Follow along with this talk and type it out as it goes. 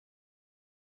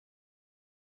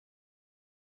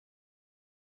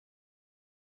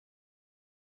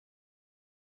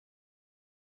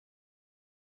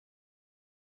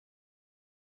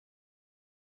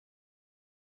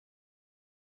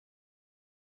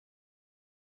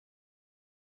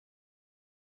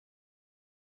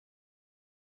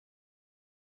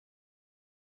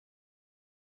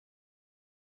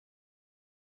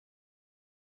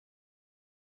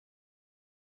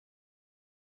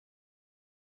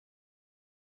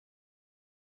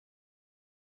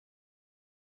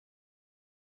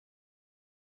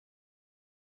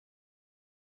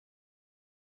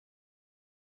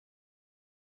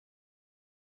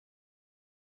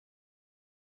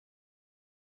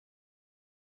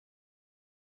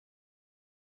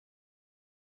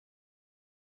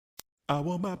I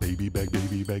want my baby back,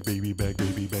 baby back, baby back,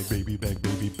 baby back, baby back,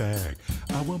 baby back.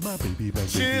 I want my baby back,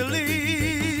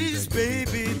 Chili's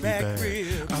baby back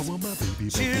ribs. I want my baby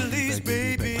back, Chili's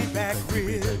baby back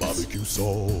ribs. barbecue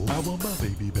sauce. I want my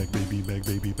baby back, baby back,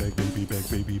 baby back, baby back,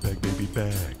 baby back, baby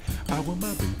back. I want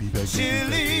my baby back,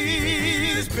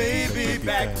 Chili's baby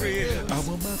back ribs. I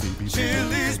want my baby back,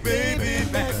 Chili's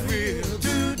baby back ribs.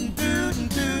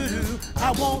 Doo-doo-doo-doo-doo.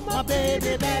 I want my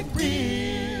baby back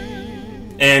ribs.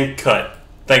 And cut.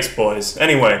 Thanks, boys.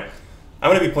 Anyway, I'm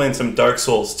going to be playing some Dark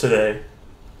Souls today.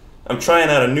 I'm trying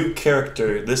out a new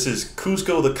character. This is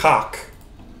Kuzco the Cock.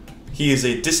 He is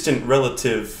a distant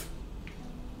relative.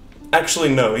 Actually,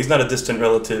 no, he's not a distant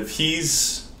relative.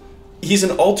 He's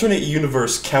an alternate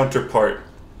universe counterpart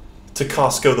to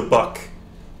Costco the Buck.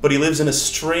 But he lives in a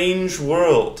strange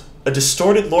world. A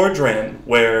distorted Lordran,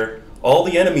 where all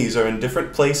the enemies are in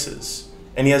different places.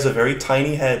 And he has a very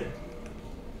tiny head.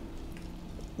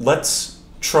 Let's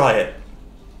try it.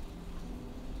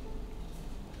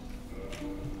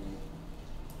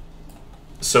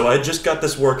 So I just got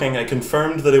this working. I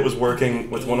confirmed that it was working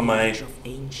with one of my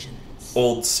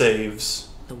old saves.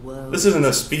 This isn't a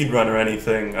speedrun or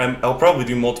anything. I'll probably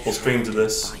do multiple streams of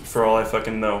this for all I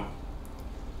fucking know.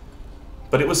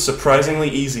 But it was surprisingly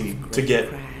easy to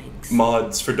get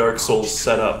mods for Dark Souls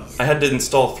set up. I had to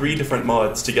install 3 different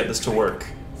mods to get this to work.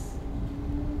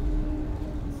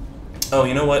 Oh,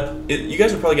 you know what? You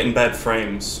guys are probably getting bad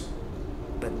frames.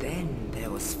 But then there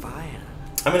was fire.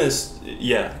 I'm gonna...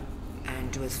 yeah.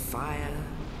 And with fire...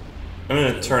 I'm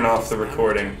gonna turn off the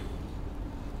recording.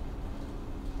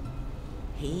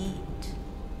 Heat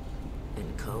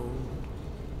and cold.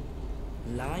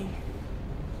 Life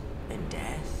and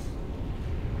death.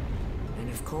 And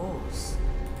of course,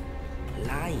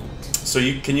 light. So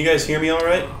can you guys hear me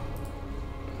alright?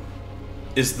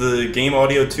 Is the game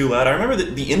audio too loud? I remember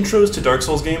that the intros to Dark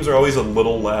Souls games are always a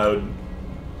little loud.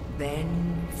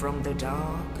 Then from the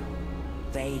dark,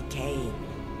 they came.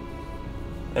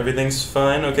 Everything's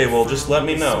fine? Okay, well just let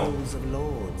me know. Souls of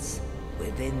lords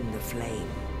within the flame.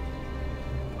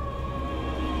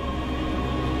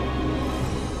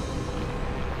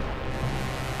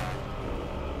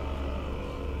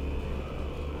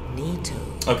 Nito.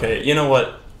 Okay, you know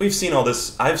what? We've seen all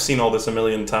this. I've seen all this a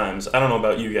million times. I don't know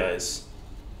about you guys.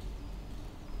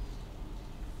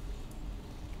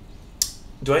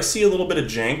 Do I see a little bit of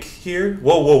jank here?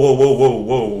 Whoa, whoa, whoa, whoa, whoa,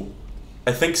 whoa.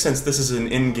 I think since this is an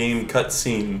in-game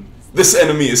cutscene, this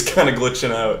enemy is kind of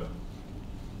glitching out.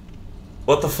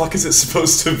 What the fuck is it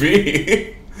supposed to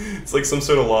be? It's like some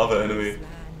sort of lava enemy.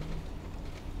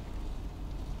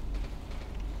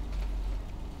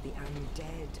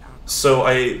 So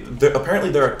apparently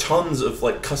there are tons of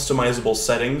like customizable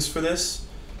settings for this.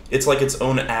 It's like its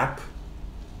own app.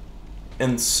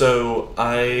 And so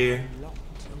I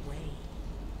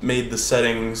made the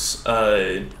settings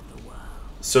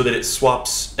so that it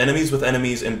swaps enemies with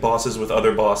enemies and bosses with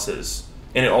other bosses.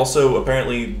 And it also,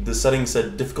 apparently, the settings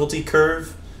said difficulty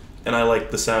curve, and I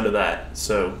like the sound of that,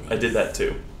 so I did that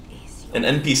too. And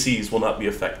NPCs will not be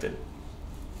affected.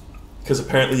 Because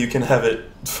apparently you can have it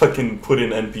fucking put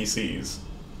in NPCs.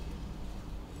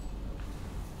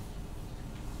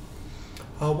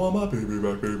 I want my baby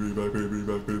back, baby back, baby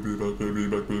back, baby back, baby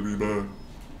back, baby back.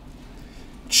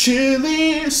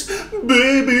 Chili's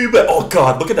baby back. Oh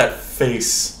god, look at that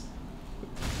face.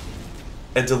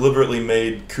 I deliberately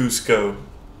made Kuzco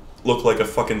look like a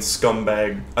fucking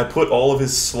scumbag. I put all of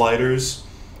his sliders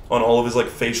on all of his like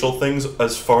facial things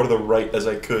as far to the right as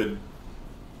I could.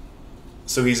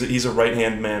 So he's a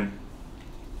right-hand man.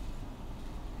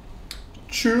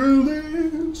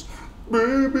 Chili's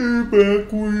baby back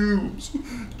ribs.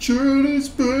 Chili's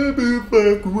baby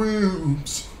back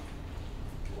ribs.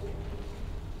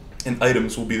 And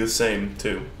items will be the same,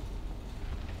 too.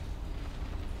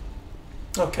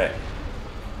 Okay.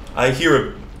 I hear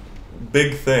a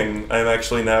big thing. I'm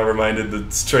actually now reminded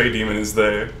that Stray Demon is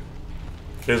there.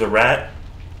 There's a rat,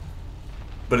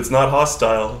 but it's not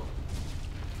hostile.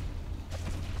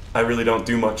 I really don't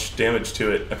do much damage to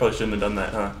it. I probably shouldn't have done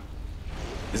that, huh?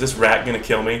 Is this rat gonna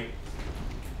kill me?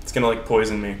 It's gonna, like,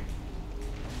 poison me.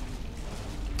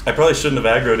 I probably shouldn't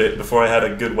have aggroed it before I had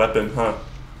a good weapon, huh?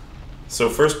 So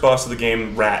first boss of the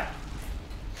game, rat.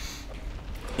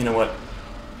 You know what?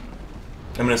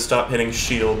 I'm gonna stop hitting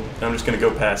shield, and I'm just gonna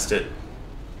go past it.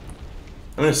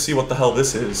 I'm gonna see what the hell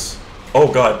this is.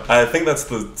 Oh god, I think that's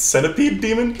the centipede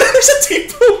demon? There's a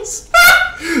T-pose!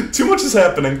 Too much is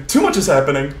happening. Too much is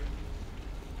happening.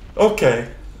 Okay.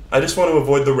 I just want to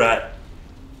avoid the rat.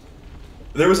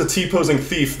 There was a T-posing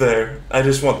thief there. I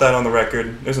just want that on the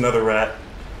record. There's another rat.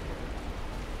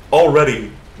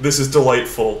 Already, this is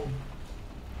delightful.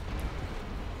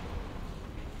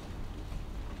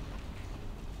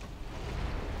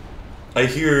 I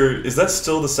hear... Is that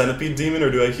still the centipede demon, or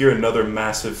do I hear another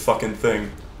massive fucking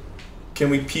thing? Can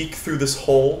we peek through this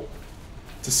hole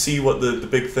to see what the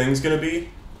big thing's gonna be?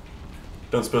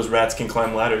 Don't suppose rats can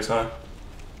climb ladders, huh?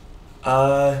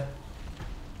 I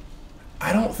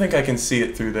don't think I can see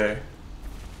it through there.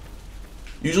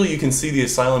 Usually you can see the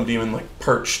asylum demon, like,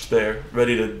 perched there,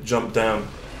 ready to jump down.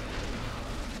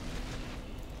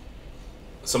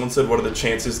 Someone said, what are the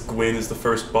chances Gwyn is the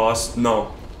first boss?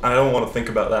 No, I don't want to think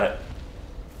about that.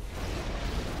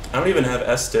 I don't even have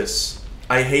Estus.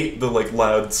 I hate the, like,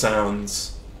 loud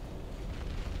sounds.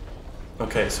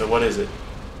 Okay, so what is it?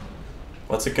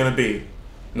 What's it gonna be?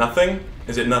 Nothing?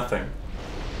 Is it nothing?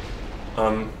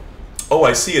 Oh,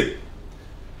 I see it.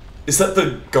 Is that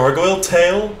the gargoyle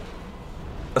tail?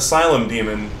 Asylum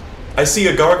demon. I see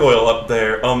a gargoyle up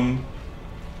there.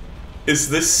 Is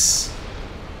this...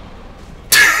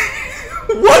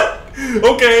 What?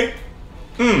 Okay.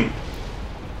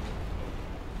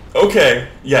 Okay,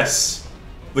 yes.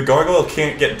 The gargoyle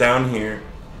can't get down here.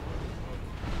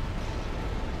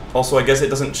 Also, I guess it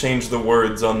doesn't change the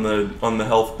words on the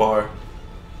health bar.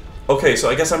 Okay, so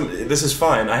I guess this is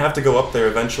fine. I have to go up there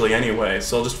eventually anyway,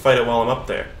 so I'll just fight it while I'm up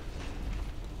there.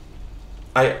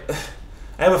 I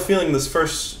have a feeling this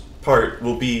first part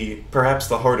will be perhaps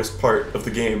the hardest part of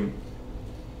the game.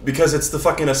 Because it's the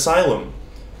fucking asylum.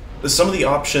 Some of the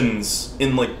options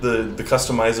in, like, the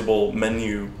customizable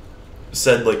menu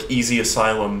said, like, easy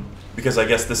asylum, because I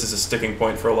guess this is a sticking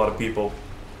point for a lot of people.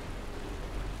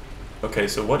 Okay,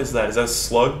 so what is that? Is that a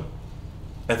slug?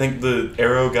 I think the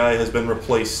arrow guy has been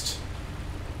replaced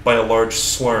by a large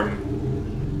slurm.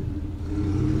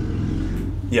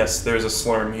 Yes, there's a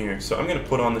slurm here, so I'm gonna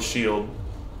put on the shield.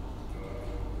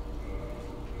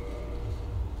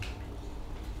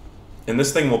 And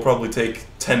this thing will probably take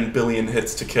 10 billion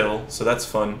hits to kill, so that's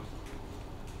fun.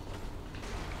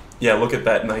 Yeah, look at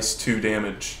that nice 2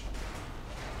 damage.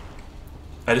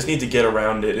 I just need to get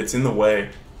around it. It's in the way.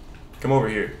 Come over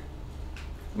here.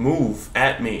 Move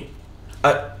at me.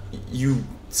 You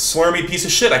slurmy piece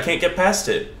of shit. I can't get past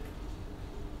it.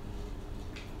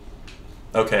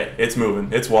 Okay, it's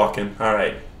moving. It's walking.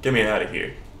 Alright, get me out of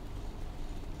here.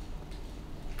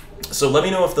 So let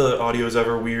me know if the audio is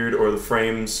ever weird or the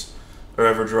frames are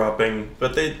ever dropping,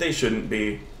 but they shouldn't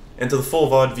be. And to the full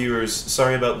VOD viewers,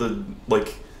 sorry about the,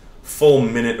 like, full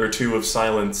minute or 2 of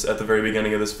silence at the very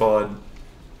beginning of this VOD.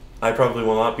 I probably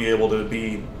will not be able to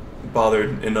be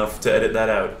bothered enough to edit that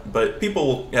out, but people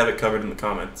will have it covered in the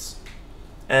comments.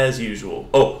 As usual.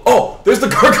 Oh, there's the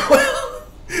gargoyle!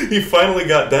 He finally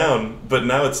got down, but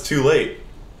now it's too late.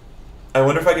 I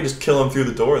wonder if I could just kill him through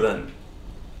the door then.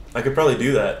 I could probably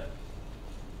do that.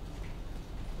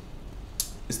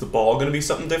 Is the ball gonna be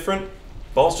something different?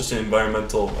 Ball's just an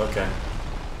environmental, okay,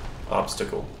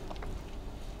 obstacle.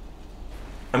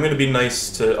 I'm gonna be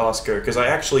nice to Oscar, because I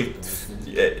actually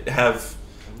have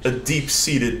a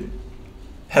deep-seated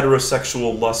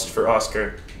heterosexual lust for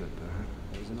Oscar.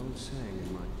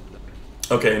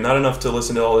 Okay, not enough to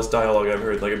listen to all this dialogue I've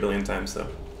heard like a billion times, though.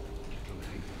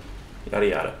 Yada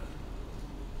yada.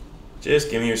 Just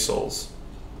give me your souls.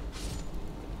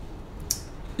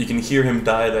 You can hear him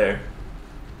die there.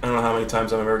 I don't know how many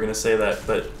times I'm ever going to say that,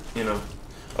 but, you know.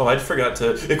 Oh, I forgot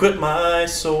to equip my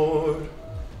sword.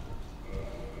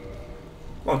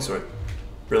 Longsword.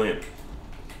 Brilliant.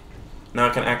 Now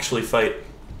I can actually fight.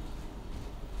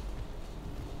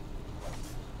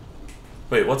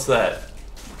 Wait, what's that?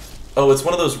 Oh, it's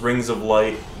one of those rings of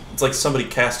light. It's like somebody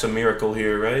cast a miracle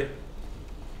here, right?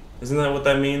 Isn't that what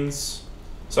that means?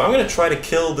 So I'm going to try to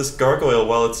kill this gargoyle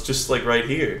while it's just, like, right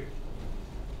here.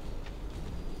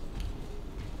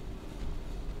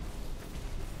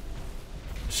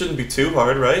 Shouldn't be too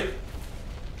hard, right?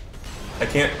 I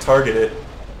can't target it.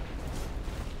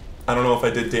 I don't know if I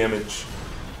did damage.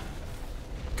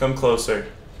 Come closer.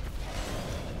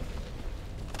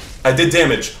 I did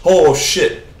damage. Oh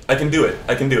shit. I can do it.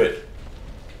 I can do it.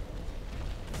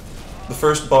 The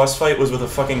first boss fight was with a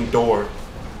fucking door.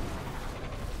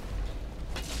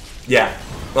 Yeah.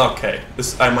 Okay.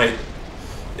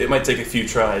 It might take a few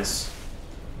tries.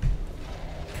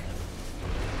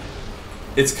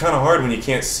 It's kind of hard when you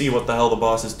can't see what the hell the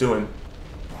boss is doing.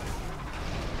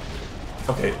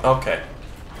 Okay, okay.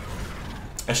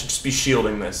 I should just be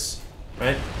shielding this,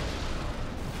 right?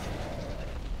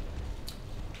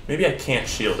 Maybe I can't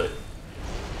shield it.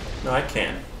 No, I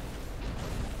can.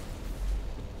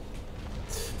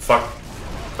 Fuck.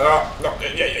 Oh, no,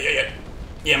 yeah.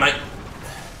 Yeah, mate.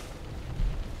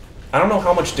 I don't know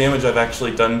how much damage I've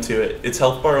actually done to it. Its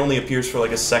health bar only appears for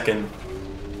like a second.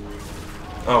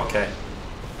 Okay.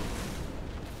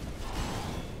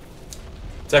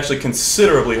 It's actually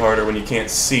considerably harder when you can't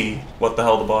see what the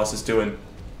hell the boss is doing.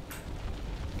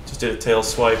 Just did a tail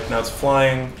swipe, now it's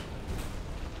flying.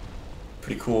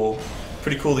 Pretty cool.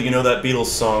 Pretty cool that you know that Beatles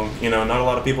song. You know, not a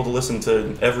lot of people to listen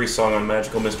to every song on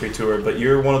Magical Mystery Tour, but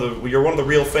you're one of the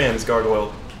real fans,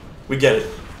 Gargoyle. We get it.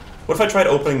 What if I tried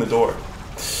opening the door?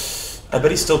 I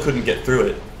bet he still couldn't get through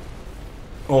it.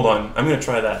 Hold on, I'm gonna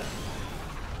try that.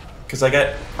 Because I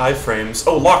got iframes.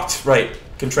 Oh, locked! Right.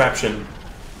 Contraption.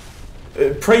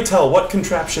 Pray tell, what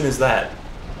contraption is that?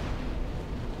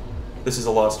 This is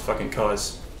a lost fucking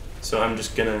cause. So I'm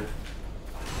just gonna...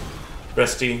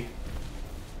 Resty.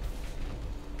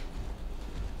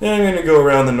 And I'm gonna go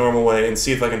around the normal way and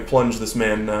see if I can plunge this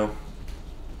man now.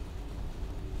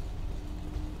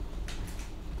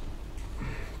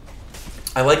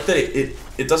 I like that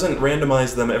it doesn't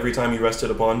randomize them every time you rest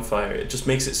at a bonfire. It just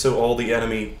makes it so all the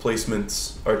enemy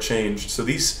placements are changed. So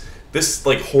this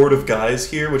like horde of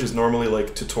guys here, which is normally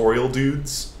like tutorial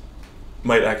dudes,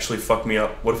 might actually fuck me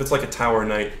up. What if it's like a tower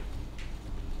knight?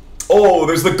 Oh,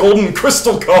 there's the golden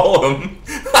crystal column!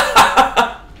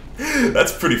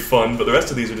 That's pretty fun, but the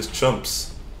rest of these are just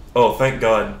chumps. Oh, thank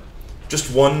God.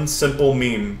 Just one simple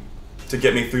meme to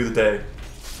get me through the day.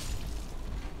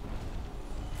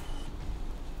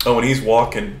 Oh, and he's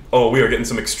walking. Oh, we are getting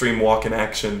some extreme walking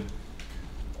action.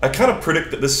 I kind of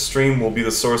predict that this stream will be the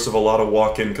source of a lot of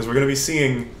walk-in, because we're going to be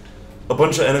seeing a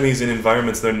bunch of enemies in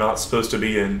environments they're not supposed to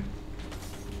be in.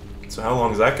 So how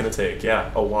long is that going to take?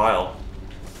 Yeah, a while.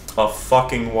 A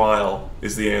fucking while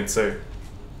is the answer.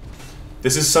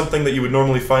 This is something that you would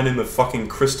normally find in the fucking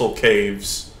crystal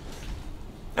caves.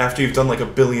 After you've done like a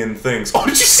billion things. Oh,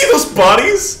 did you see those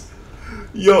bodies?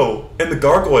 Yo, and the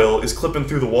gargoyle is clipping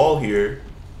through the wall here.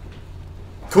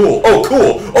 Cool. Oh,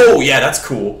 cool. Oh, yeah, that's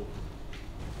cool.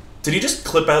 Did he just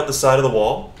clip out the side of the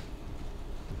wall?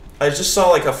 I just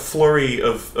saw like a flurry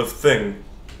of thing.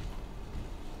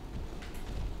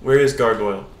 Where is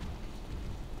Gargoyle?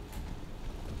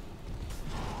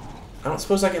 I don't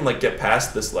suppose I can like get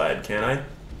past this lad, can I?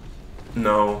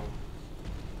 No.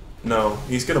 No,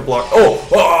 he's gonna block. Oh!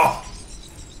 Ah!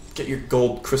 Get your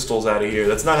gold crystals out of here.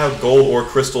 That's not how gold or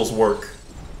crystals work.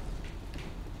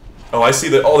 Oh, I see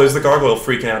that. Oh, there's the gargoyle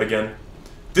freaking out again.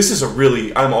 This is a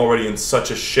really... I'm already in such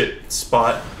a shit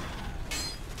spot.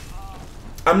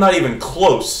 I'm not even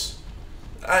close.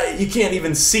 You can't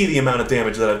even see the amount of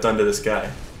damage that I've done to this guy.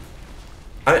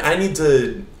 I need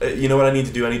to... you know what I need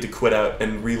to do? I need to quit out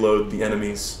and reload the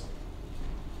enemies.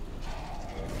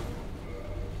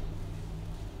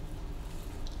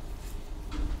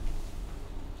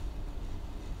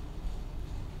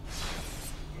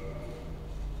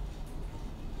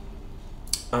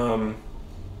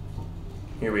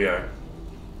 Here we are.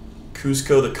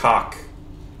 Cusco the cock.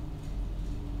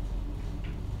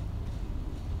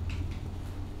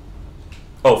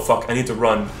 Oh fuck, I need to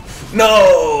run.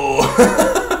 No!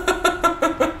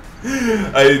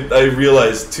 I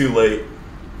realized too late.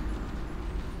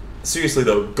 Seriously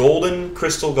though, golden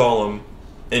crystal golem,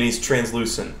 and he's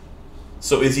translucent.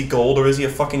 So is he gold or is he a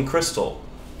fucking crystal?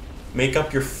 Make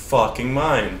up your fucking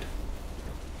mind.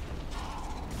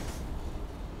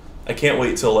 I can't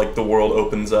wait till like the world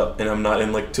opens up and I'm not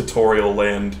in like tutorial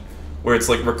land where it's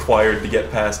like required to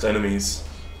get past enemies.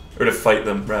 Or to fight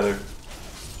them, rather.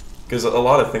 Because a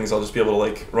lot of things I'll just be able to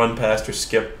like run past or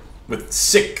skip with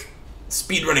sick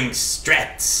speedrunning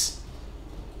strats.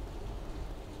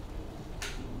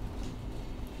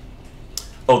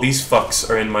 Oh, these fucks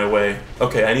are in my way.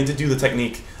 Okay, I need to do the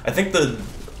technique. I think the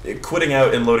quitting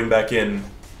out and loading back in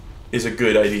is a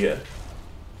good idea.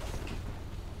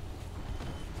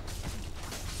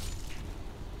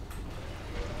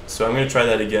 So I'm going to try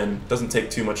that again. Doesn't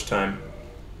take too much time.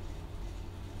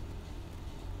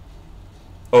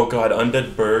 Oh god,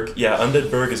 Undead Berg. Yeah,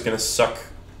 Undead Berg is going to suck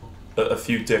a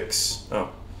few dicks. Oh,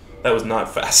 that was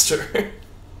not faster.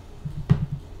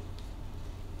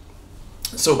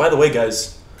 So, by the way,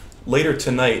 guys, later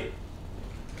tonight,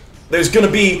 there's going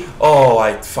to be... Oh,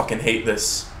 I fucking hate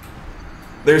this.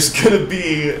 There's going to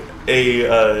be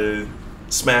a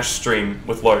Smash stream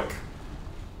with Lark.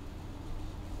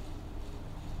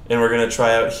 And we're gonna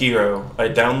try out Hero.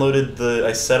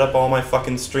 I set up all my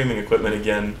fucking streaming equipment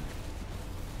again.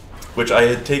 Which I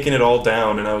had taken it all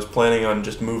down and I was planning on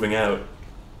just moving out.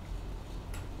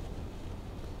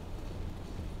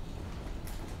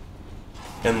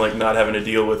 And like not having to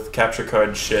deal with capture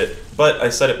card shit. But I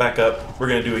set it back up. We're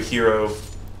gonna do a Hero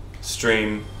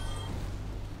stream.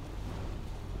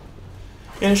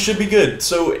 And it should be good.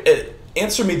 So,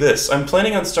 answer me this. I'm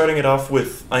planning on starting it off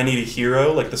with I Need a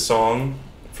Hero, like the song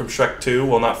from Shrek 2.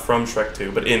 Well, not from Shrek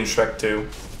 2, but in Shrek 2,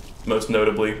 most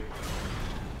notably.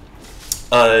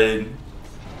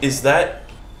 Is that...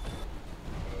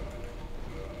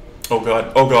 Oh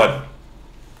god, oh god.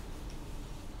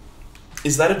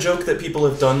 Is that a joke that people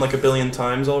have done like a billion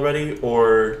times already,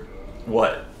 or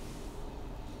what?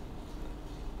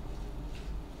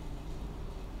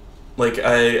 Like,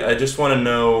 I just want to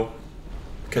know,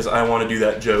 because I want to do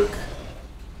that joke.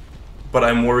 But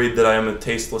I'm worried that I am a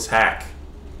tasteless hack.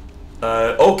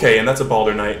 Okay, and that's a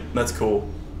Balder Knight. That's cool.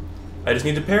 I just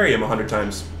need to parry him 100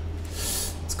 times.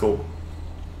 It's cool.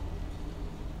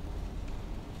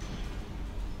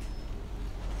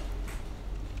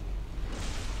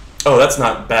 Oh, that's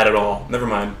not bad at all. Never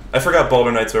mind. I forgot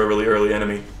Balder Knights are a really early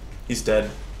enemy. He's dead.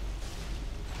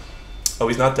 Oh,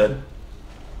 he's not dead.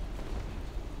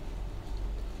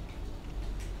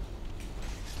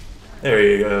 There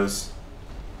he goes.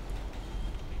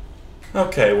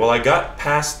 Okay, well I got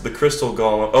past the Crystal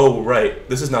Golem. Oh, right.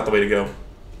 This is not the way to go.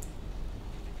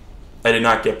 I did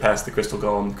not get past the Crystal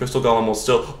Golem. The Crystal Golem will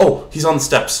still... Oh, he's on the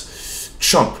steps.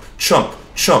 Chump, chump,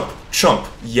 chump, chump.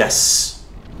 Yes.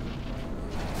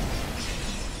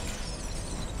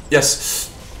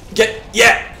 Yes. Get...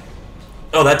 Yeah!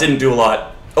 Oh, that didn't do a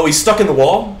lot. Oh, he's stuck in the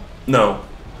wall? No.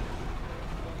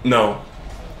 No.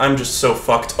 I'm just so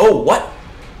fucked. Oh, what?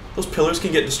 Those pillars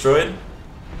can get destroyed?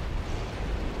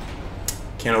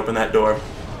 Can't open that door.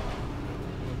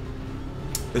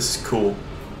 This is cool.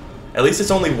 At least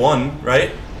it's only one,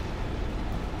 right?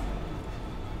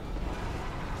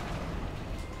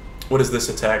 What is this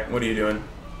attack? What are you doing?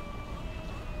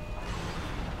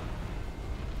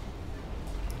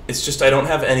 It's just I don't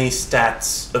have any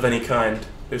stats of any kind.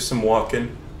 There's some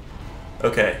walking.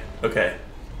 Okay, okay.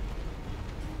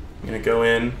 I'm gonna go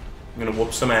in. I'm gonna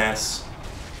whoop some ass.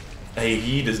 Hey,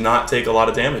 he does not take a lot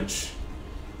of damage.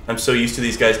 I'm so used to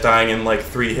these guys dying in like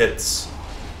 3 hits.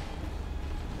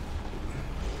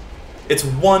 It's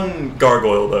one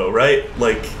gargoyle though, right?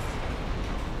 Like,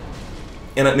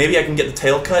 and maybe I can get the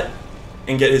tail cut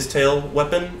and get his tail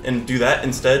weapon and do that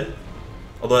instead.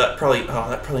 Although that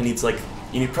probably needs like,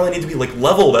 you probably need to be like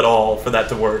leveled at all for that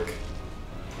to work.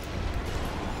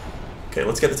 Okay,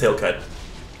 let's get the tail cut.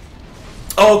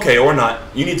 Oh, okay, or not.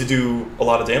 You need to do a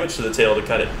lot of damage to the tail to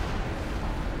cut it.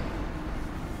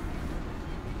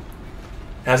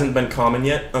 Hasn't been common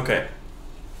yet? Okay.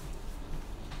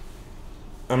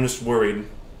 I'm just worried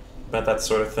about that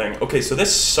sort of thing. Okay, so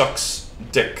this sucks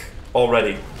dick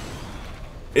already.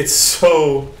 It's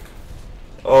so...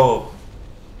 Oh.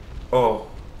 Oh.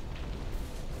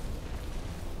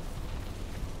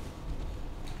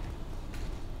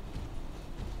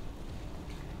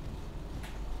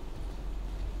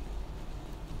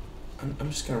 I'm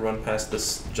just gonna run past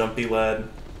this jumpy lad.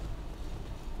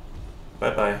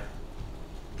 Bye-bye.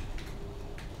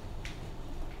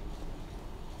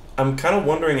 I'm kind of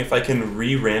wondering if I can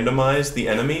re-randomize the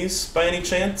enemies by any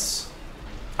chance.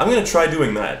 I'm gonna try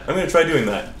doing that.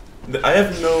 I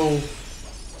have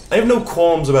no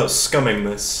qualms about scumming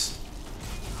this.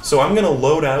 So I'm gonna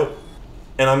load out,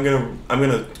 and I'm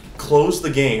gonna close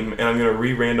the game, and I'm gonna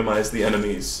re-randomize the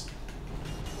enemies,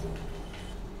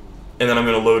 and then I'm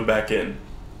gonna load back in.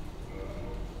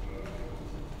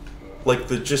 Like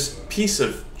the just piece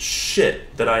of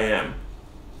shit that I am.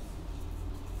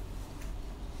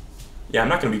 Yeah, I'm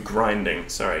not gonna be grinding.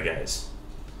 Sorry, guys.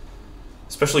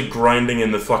 Especially grinding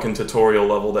in the fucking tutorial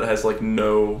level that has, like,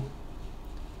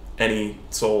 any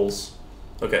souls.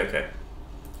 Okay, okay.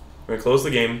 I'm gonna close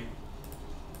the game.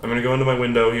 I'm gonna go into my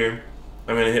window here.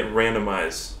 I'm gonna hit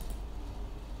randomize.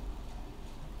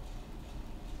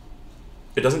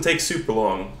 It doesn't take super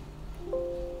long.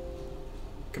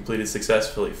 Completed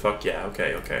successfully. Fuck yeah,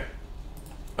 okay, okay.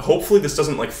 Hopefully this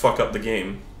doesn't, like, fuck up the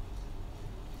game.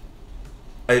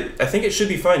 I think it should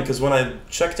be fine, because when I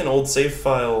checked an old save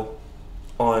file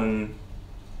on,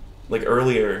 like,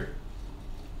 earlier,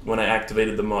 when I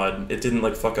activated the mod, it didn't,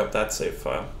 like, fuck up that save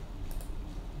file.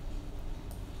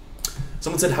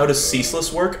 Someone said, how does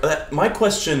Ceaseless work? My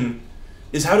question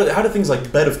is, how do things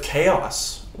like Bed of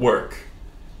Chaos work?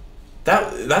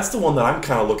 That's the one that I'm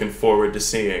kind of looking forward to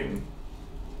seeing.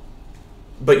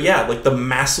 But yeah, like, the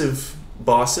massive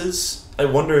bosses, I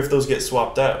wonder if those get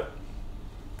swapped out.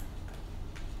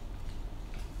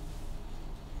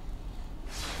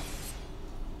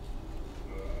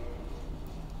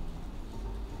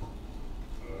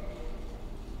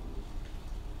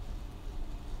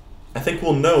 I think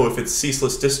we'll know if it's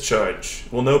Ceaseless Discharge.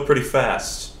 We'll know pretty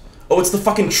fast. Oh, it's the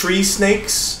fucking tree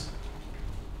snakes?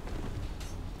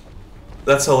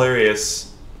 That's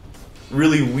hilarious.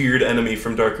 Really weird enemy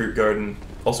from Darkroot Garden.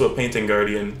 Also a painting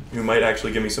guardian, who might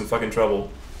actually give me some fucking trouble.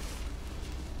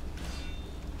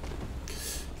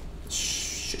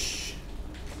 Shh.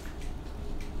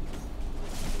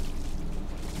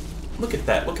 Look at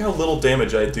that. Look how little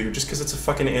damage I do just because it's a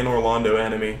fucking Anne Orlando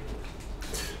enemy.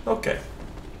 Okay.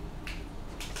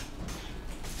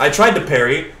 I tried to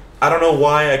parry. I don't know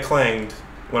why I clanged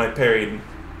when I parried.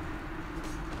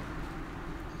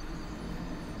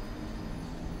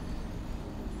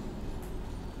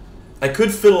 I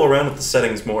could fiddle around with the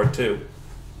settings more, too.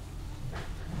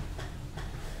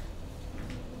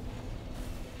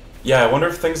 Yeah, I wonder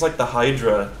if things like the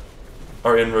Hydra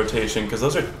are in rotation, because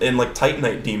those are in, like,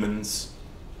 Titanite demons.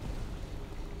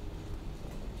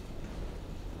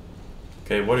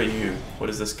 Okay, what are you? What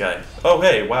is this guy? Oh,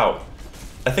 hey, wow.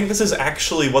 I think this is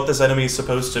actually what this enemy is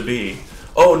supposed to be.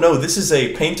 Oh, no, this is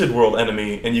a Painted World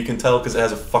enemy, and you can tell because it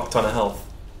has a fuck ton of health.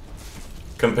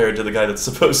 Compared to the guy that's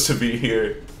supposed to be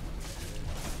here.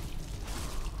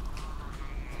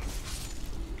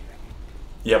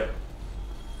 Yep.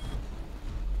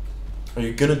 Are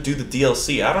you gonna do the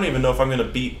DLC? I don't even know if I'm gonna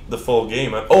beat the full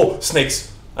game. Oh,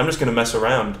 snakes! I'm just gonna mess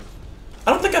around.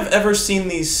 I don't think I've ever seen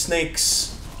these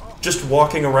snakes just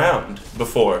walking around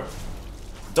before.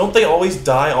 Don't they always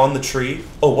die on the tree?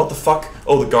 Oh, what the fuck?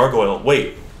 Oh, the gargoyle.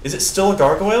 Wait, is it still a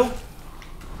gargoyle?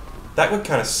 That would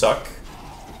kind of suck.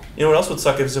 You know what else would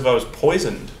suck is if I was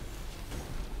poisoned.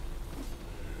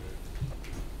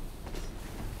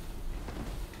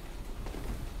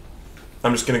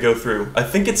 I'm just gonna go through. I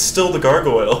think it's still the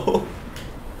gargoyle.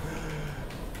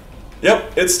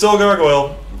 Yep, it's still a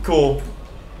gargoyle. Cool.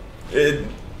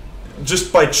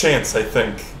 Just by chance, I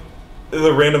think.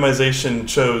 The randomization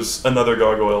chose another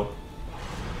gargoyle.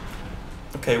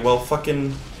 Okay, well,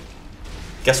 fucking...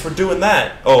 Guess we're doing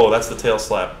that. Oh, that's the tail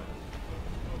slap.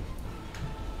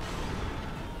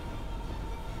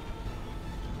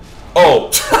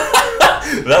 Oh!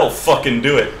 That'll fucking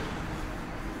do it.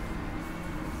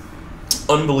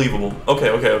 Unbelievable.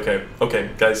 Okay,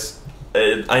 guys.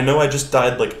 I know I just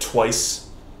died like twice,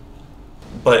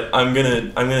 but I'm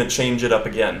gonna change it up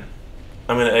again.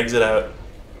 I'm gonna exit out.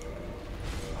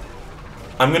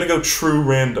 I'm gonna go true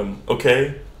random,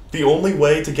 okay? The only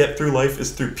way to get through life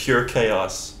is through pure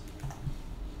chaos.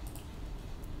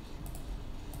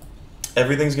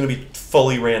 Everything's gonna be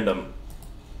fully random.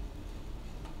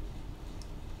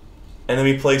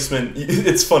 Enemy placement,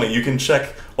 it's funny, you can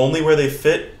check only where they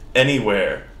fit.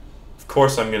 Anywhere. Of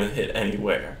course I'm gonna hit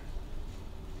anywhere.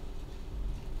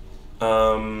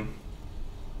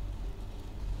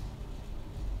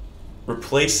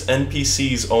 Replace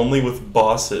NPCs only with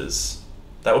bosses.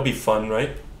 That would be fun,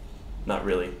 right? Not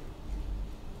really.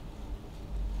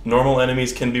 Normal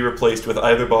enemies can be replaced with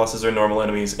either bosses or normal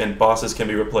enemies, and bosses can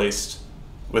be replaced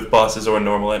with bosses or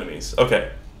normal enemies.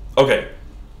 Okay. Okay.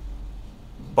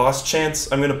 Boss chance,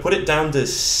 I'm gonna put it down to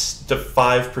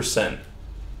 5%.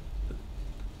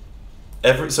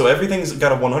 So everything's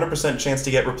got a 100% chance to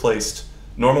get replaced.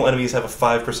 Normal enemies have a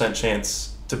 5%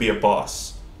 chance to be a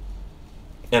boss.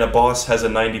 And a boss has a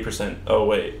 90%. Oh,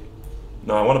 wait.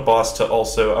 No, I want a boss to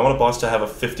have a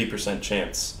 50%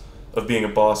 chance of being a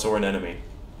boss or an enemy.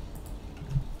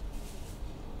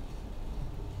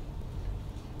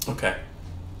 Okay.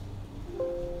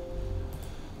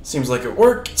 Seems like it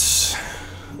worked.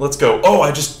 Let's go. Oh,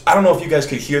 I don't know if you guys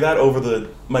could hear that over the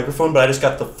microphone, but I just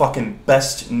got the fucking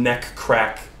best neck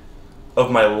crack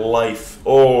of my life.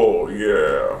 Oh,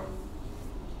 yeah.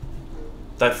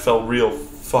 That felt real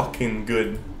fucking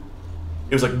good.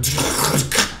 It was like...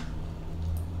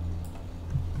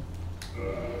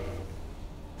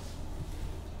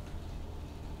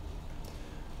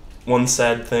 One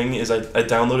sad thing is I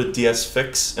downloaded DS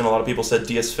Fix, and a lot of people said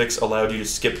DS Fix allowed you to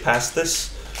skip past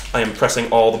this. I am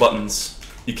pressing all the buttons.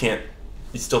 You can't.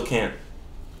 You still can't.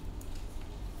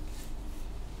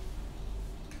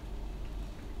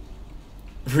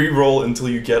 Reroll until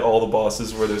you get all the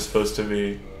bosses where they're supposed to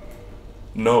be.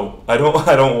 No, I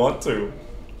don't want to.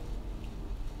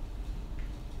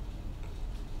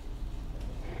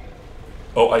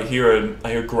 Oh, I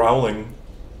hear growling.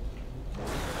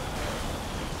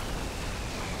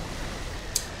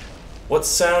 What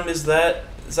sound is that?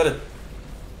 Is that a...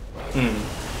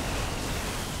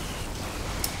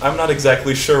 I'm not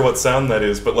exactly sure what sound that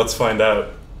is, but let's find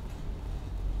out.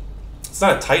 It's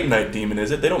not a Titanite demon, is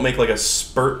it? They don't make like a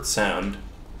spurt sound.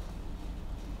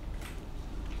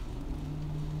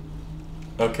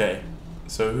 Okay,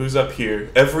 so who's up here?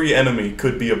 Every enemy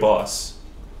could be a boss.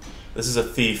 This is a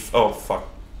thief. Oh, fuck.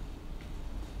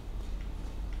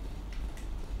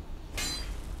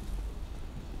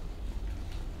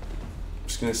 I'm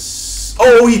just gonna...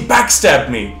 Oh, he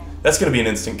backstabbed me! That's gonna be an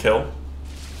instant kill.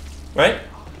 Right?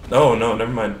 Oh, no,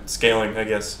 never mind. Scaling, I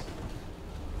guess.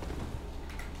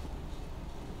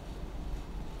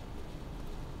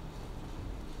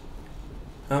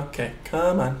 Okay,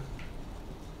 come on.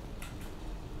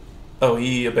 Oh,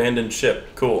 he abandoned ship.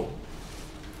 Cool.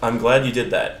 I'm glad you did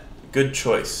that. Good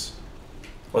choice.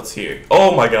 What's here?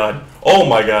 Oh my god. Oh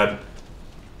my god.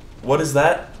 What is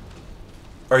that?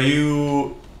 Are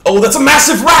you... Oh, that's a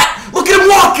massive rat! Look at him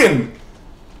walking!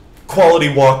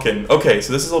 Quality walking. Okay,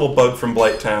 so this is a little bug from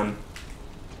Blighttown.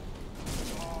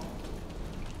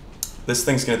 This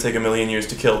thing's gonna take a million years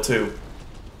to kill, too.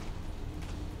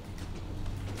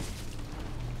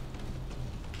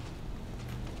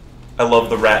 I love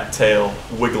the rat tail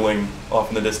wiggling off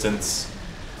in the distance.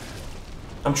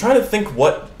 I'm trying to think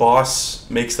what boss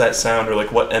makes that sound, or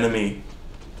like what enemy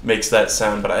makes that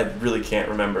sound, but I really can't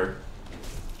remember.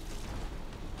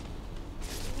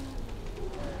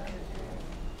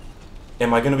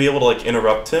 Am I gonna be able to like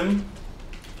interrupt him?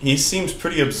 He seems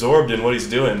pretty absorbed in what he's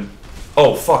doing.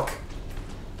 Oh, fuck.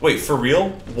 Wait, for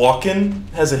real? Walkin'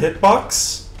 has a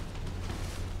hitbox?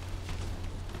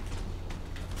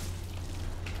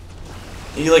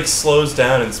 He like slows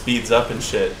down and speeds up and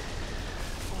shit.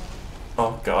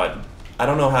 Oh god. I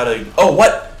don't know how to... Oh,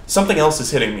 what? Something else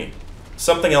is hitting me.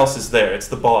 Something else is there. It's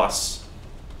the boss.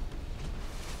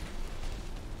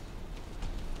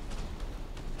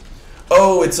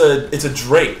 Oh, it's a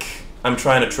drake. I'm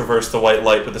trying to traverse the white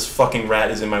light, but this fucking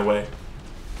rat is in my way.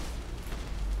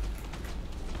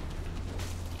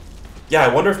 Yeah,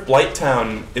 I wonder if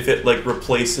Blighttown, if it like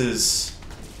replaces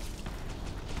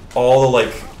all the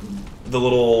like the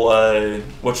little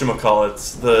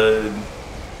whatchamacallits, the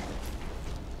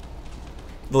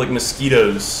like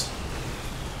mosquitoes.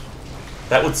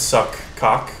 That would suck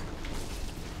cock.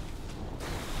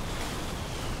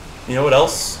 You know what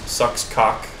else sucks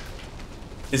cock?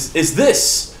 Is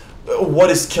this? What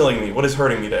is killing me? What is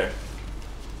hurting me there?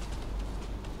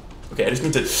 Okay, I just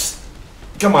need to...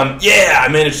 Come on. Yeah, I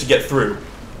managed to get through.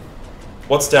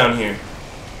 What's down here?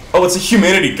 Oh, it's a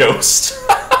humanity ghost.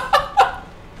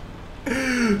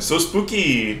 So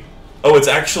spooky. Oh, it's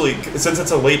actually... Since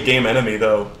it's a late game enemy,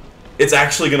 though, it's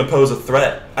actually going to pose a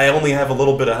threat. I only have a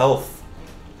little bit of health.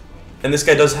 And this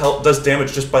guy does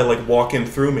damage just by, like, walking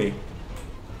through me.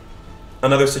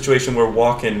 Another situation where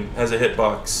walking has a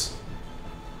hitbox.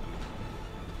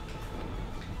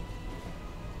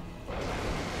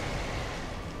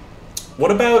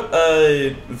 What about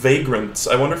vagrants?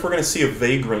 I wonder if we're gonna see a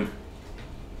vagrant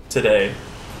today.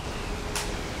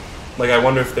 Like, I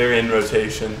wonder if they're in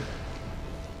rotation.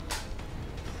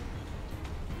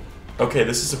 Okay,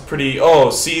 this is a pretty... Oh,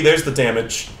 see, there's the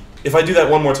damage. If I do that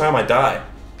one more time, I die.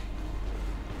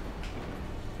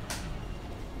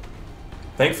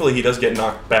 Thankfully, he does get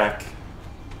knocked back.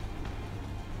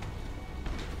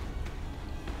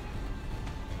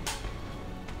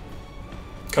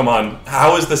 Come on,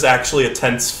 how is this actually a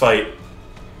tense fight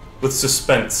with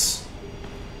suspense?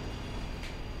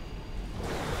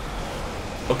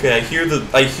 Okay, I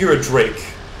hear a drake,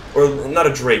 or not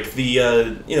a drake. The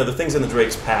you know, the things in the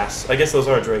drake's pass. I guess those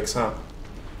are drakes, huh?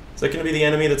 Is that gonna be the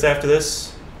enemy that's after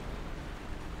this?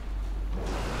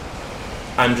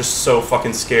 I'm just so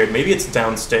fucking scared. Maybe it's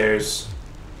downstairs.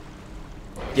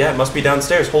 Yeah, it must be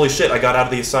downstairs. Holy shit, I got out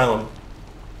of the asylum.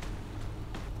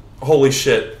 Holy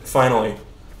shit, finally.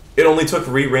 It only took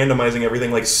re-randomizing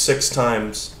everything like 6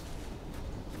 times.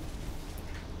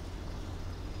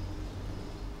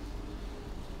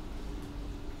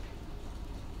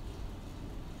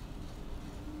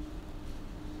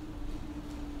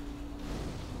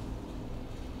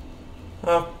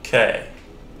 Okay.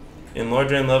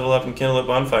 Enlarge and level up and kindle up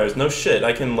bonfires. No shit,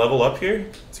 I can level up here?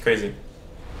 It's crazy.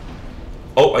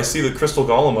 Oh, I see the crystal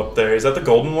golem up there. Is that the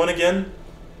golden one again?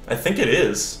 I think it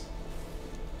is.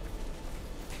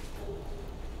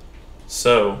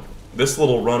 So, this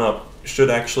little run-up should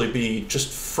actually be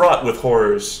just fraught with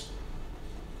horrors.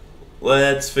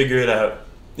 Let's figure it out.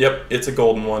 Yep, it's a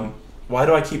golden one. Why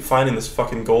do I keep finding this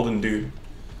fucking golden dude?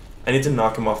 I need to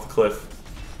knock him off the cliff.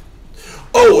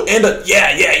 Oh, and a...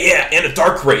 Yeah, and a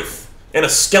dark wraith. And a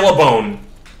skelebone.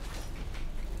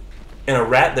 And a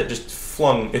rat that just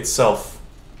flung itself.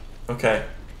 Okay.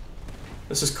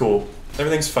 This is cool.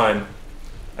 Everything's fine.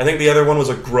 I think the other one was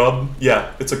a grub.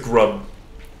 Yeah, it's a grub.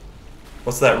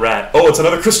 What's that rat? Oh, it's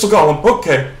another crystal golem.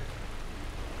 Okay.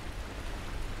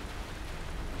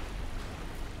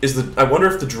 I wonder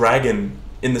if the dragon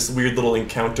in this weird little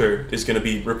encounter is going to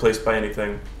be replaced by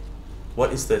anything.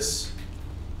 What is this?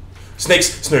 Snakes!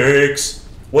 Snakes!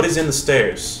 What is in the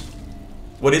stairs?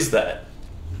 What is that?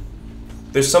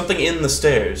 There's something in the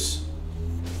stairs.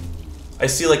 I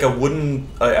see like a wooden...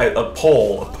 a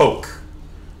pole. A poke.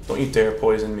 Don't you dare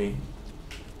poison me.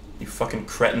 You fucking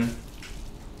cretin.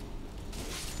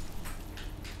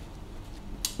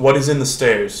 What is in the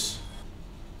stairs?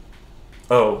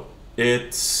 Oh,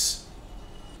 it's...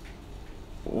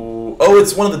 Ooh, Oh,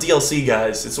 it's one of the DLC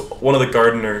guys. It's one of the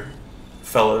gardener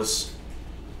fellas.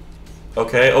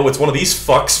 Okay. Oh, it's one of these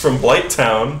fucks from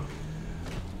Blighttown.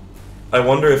 I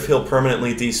wonder if he'll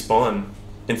permanently despawn.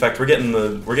 In fact, we're getting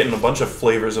a bunch of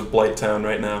flavors of Blighttown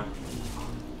right now.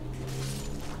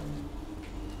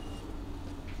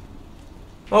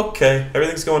 Okay,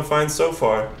 everything's going fine so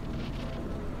far.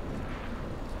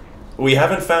 We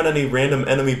haven't found any random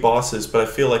enemy bosses, but I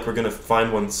feel like we're gonna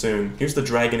find one soon. Here's the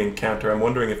dragon encounter. I'm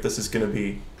wondering if this is gonna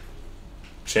be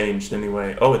changed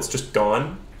anyway. Oh, it's just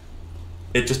gone?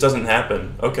 It just doesn't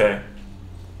happen. Okay.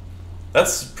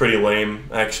 That's pretty lame,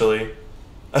 actually.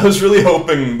 I was really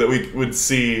hoping that we would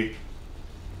see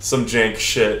some jank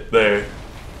shit there.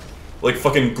 Like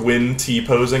fucking Gwyn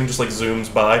T-posing, just like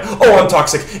zooms by. Oh, I'm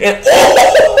toxic! And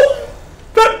oh!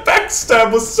 That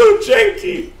backstab was so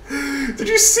janky! Did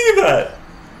you see that?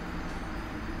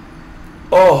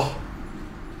 Oh.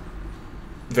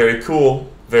 Very cool.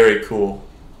 Very cool.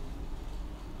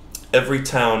 Every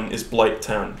town is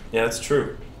Blighttown. Yeah, that's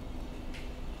true.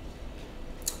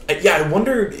 Yeah, I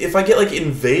wonder if I get, like,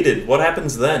 invaded, what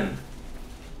happens then?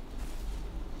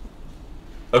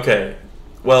 Okay.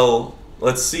 Well,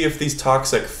 let's see if these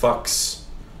toxic fucks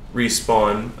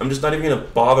respawn. I'm just not even gonna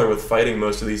bother with fighting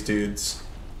most of these dudes.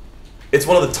 It's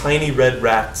one of the tiny red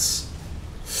rats.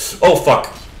 Oh,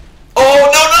 fuck. Oh,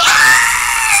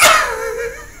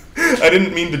 no, no! I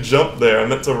didn't mean to jump there. I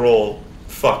meant to roll.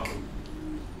 Fuck.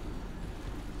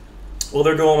 Well,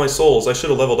 there go all my souls. I should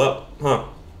have leveled up. Huh.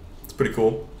 It's pretty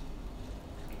cool.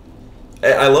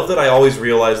 I love that I always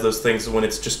realize those things when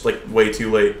it's just, like, way too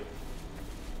late.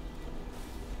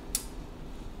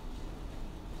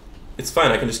 It's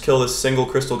fine. I can just kill this single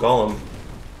crystal golem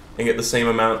and get the same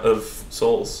amount of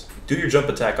souls. Do your jump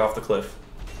attack off the cliff.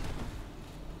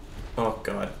 Oh,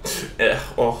 God.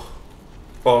 Oh.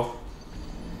 Oh.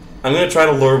 I'm gonna try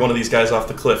to lure one of these guys off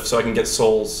the cliff so I can get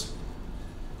souls.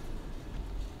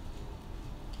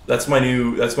 That's my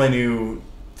new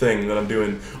thing that I'm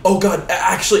doing. Oh, God.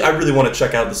 Actually, I really want to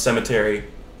check out the cemetery.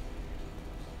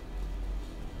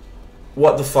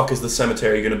 What the fuck is the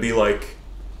cemetery gonna be like?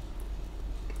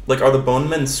 Like, are the bone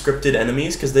men scripted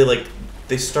enemies? Because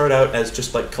they start out as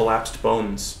just, like, collapsed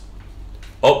bones.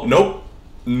 Oh, nope.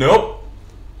 Nope.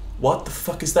 What the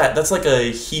fuck is that? That's like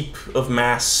a heap of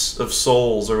mass of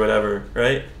souls or whatever,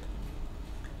 right?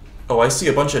 Oh, I see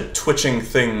a bunch of twitching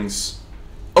things.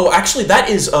 Oh, actually, that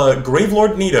is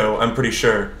Gravelord Nito, I'm pretty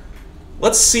sure.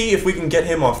 Let's see if we can get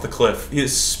him off the cliff.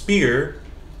 His spear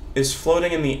is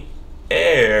floating in the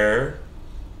air.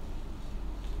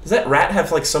 Does that rat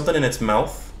have, like, something in its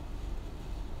mouth?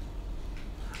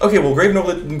 Okay, well,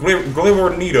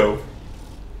 Gravelord Nito.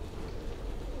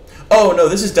 Oh no,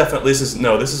 this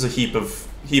is a heap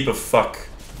of fuck.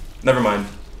 Never mind.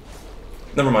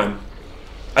 Never mind.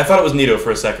 I thought it was Nito for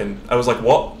a second. I was like,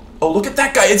 what? Oh, look at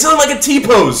that guy! It's in like a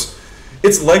T-pose!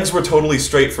 Its legs were totally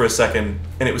straight for a second,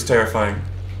 and it was terrifying.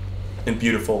 And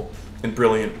beautiful. And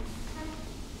brilliant.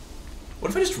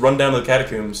 What if I just run down to the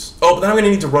catacombs? Oh, but then I'm gonna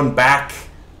need to run back.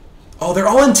 Oh, they're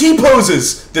all in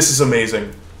T-poses! This is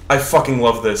amazing. I fucking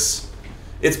love this.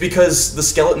 It's because the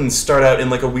skeletons start out in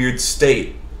like a weird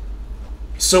state.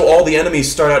 So all the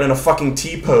enemies start out in a fucking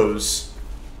T-pose.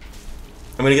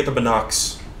 I'm gonna get the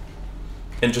binocs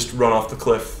and just run off the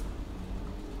cliff.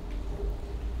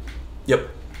 Yep.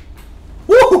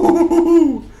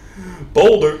 Woo!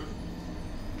 Boulder.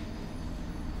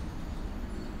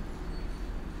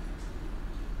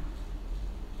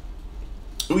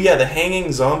 Ooh yeah, the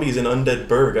hanging zombies in Undead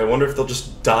Burg. I wonder if they'll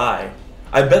just die.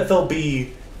 I bet they'll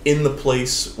be in the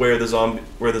place where the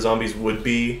zombies would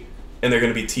be, and they're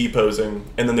going to be T-posing,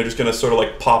 and then they're just going to sort of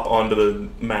like pop onto the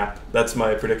map. That's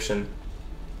my prediction.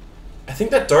 I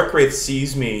think that Dark Wraith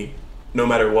sees me no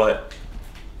matter what.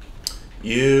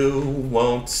 You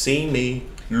won't see me.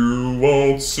 You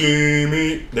won't see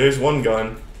me. There's one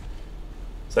gun.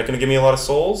 Is that going to give me a lot of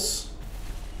souls?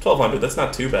 1,200, that's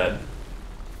not too bad.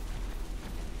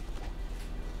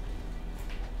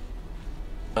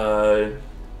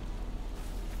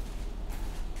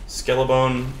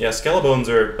 Skelebone. Yeah, Skelebones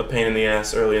are a pain in the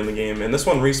ass early in the game. And this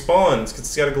one respawns because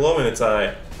it's got a glow in its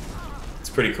eye. It's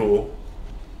pretty cool.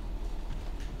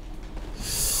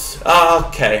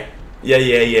 Okay.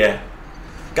 Yeah.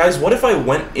 Guys, what if I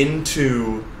went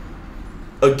into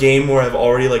a game where I've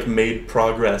already, like, made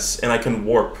progress and I can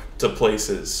warp to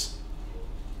places?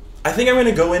 I think I'm going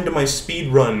to go into my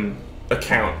speedrun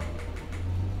account.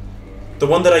 The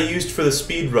one that I used for the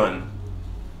speedrun.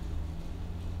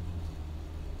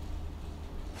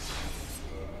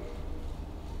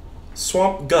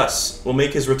 Swamp Gus will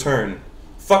make his return.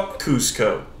 Fuck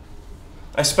Cusco.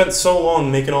 I spent so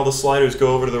long making all the sliders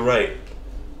go over to the right.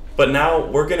 But now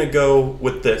we're gonna go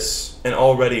with this, and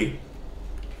already,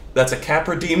 that's a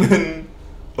Capra Demon,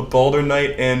 a Balder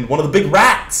Knight, and one of the big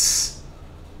rats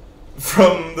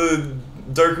from the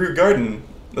Darkroot Garden.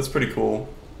 That's pretty cool.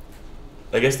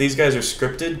 I guess these guys are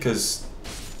scripted, because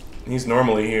he's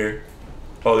normally here.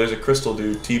 Oh, there's a crystal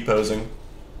dude T-posing.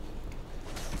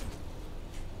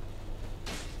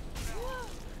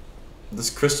 This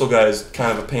crystal guy is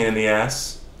kind of a pain in the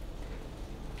ass.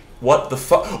 What the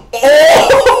fuck?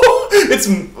 Oh! It's...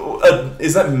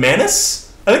 is that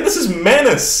Manus? I think this is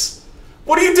Manus.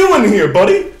 What are you doing here,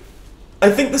 buddy? I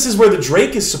think this is where the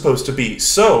Drake is supposed to be.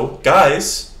 So,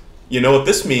 guys, you know what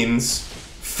this means.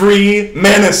 Free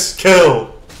Manus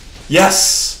kill.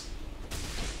 Yes!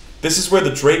 This is where the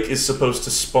Drake is supposed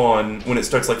to spawn when it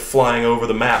starts, like, flying over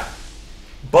the map.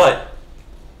 But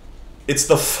it's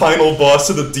the final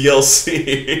boss of the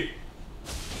DLC.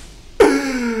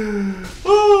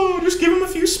 Oh, just give him a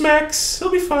few smacks.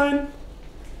 He'll be fine.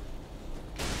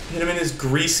 Hit him in his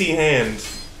greasy hand.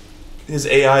 His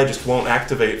AI just won't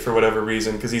activate for whatever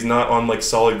reason, because he's not on, like,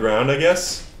 solid ground, I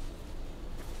guess.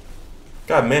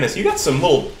 God, Manus, you got some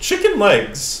little chicken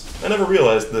legs. I never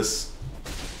realized this.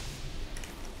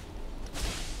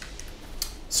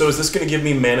 So is this going to give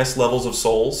me Manus levels of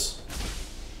souls?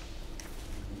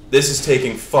 This is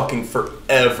taking fucking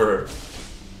forever.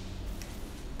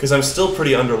 Because I'm still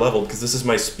pretty underleveled, because this is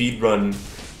my speedrun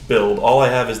build. All I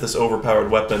have is this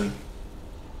overpowered weapon.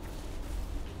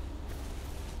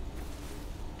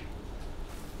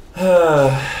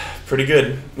 Pretty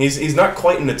good. He's not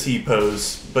quite in a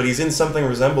T-pose, but he's in something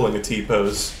resembling a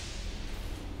T-pose.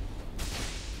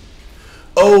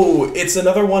 Oh, it's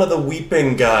another one of the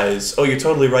weeping guys. Oh, you're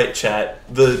totally right, chat.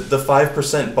 The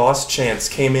 5% boss chance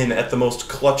came in at the most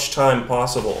clutch time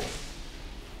possible.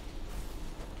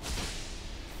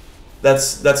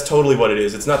 That's totally what it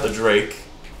is. It's not the Drake.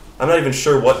 I'm not even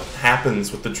sure what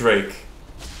happens with the Drake.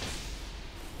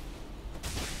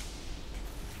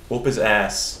 Whoop his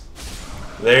ass.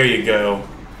 There you go.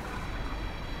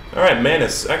 Alright,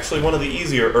 Manus. Actually one of the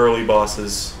easier early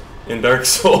bosses in Dark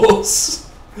Souls.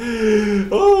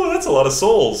 Oh, that's a lot of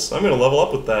souls. I'm gonna level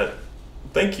up with that.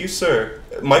 Thank you, sir.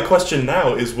 My question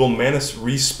now is, will Manus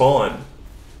respawn?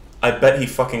 I bet he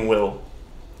fucking will.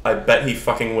 I bet he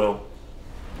fucking will.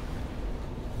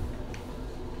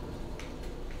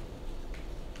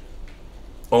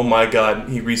 Oh my god,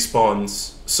 he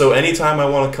respawns. So anytime I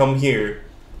want to come here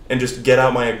and just get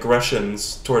out my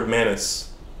aggressions toward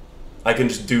Manus, I can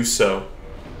just do so.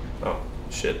 Oh,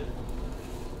 shit.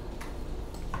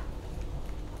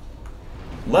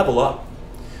 Level up.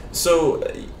 So,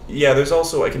 yeah, there's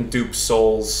also, I can dupe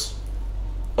souls.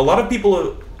 A lot of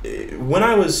people, when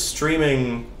I was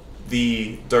streaming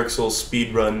the Dark Souls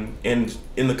speedrun, and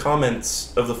in the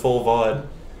comments of the full VOD,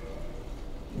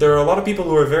 there are a lot of people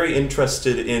who are very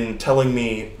interested in telling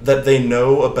me that they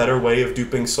know a better way of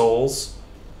duping souls.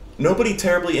 Nobody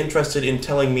terribly interested in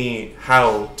telling me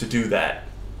how to do that.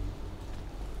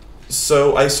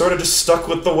 So I sort of just stuck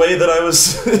with the way that I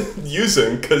was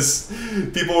using, because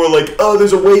people were like, oh,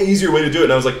 there's a way easier way to do it,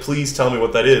 and I was like, please tell me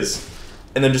what that is.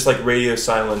 And then just like radio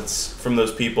silence from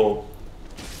those people.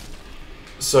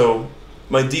 So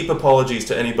my deep apologies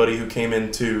to anybody who came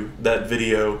into that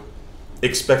video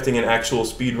expecting an actual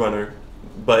speedrunner,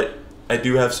 but I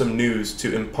do have some news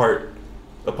to impart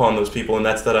upon those people, and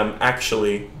that's that I'm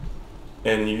actually,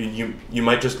 and you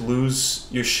might just lose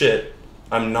your shit,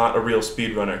 I'm not a real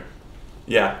speedrunner.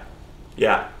 Yeah.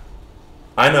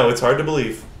 I know, it's hard to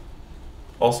believe.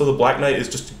 Also, the Black Knight is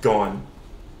just gone.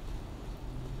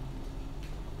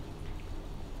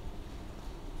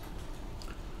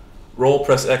 Roll,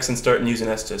 press X, and start and use an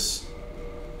Estus.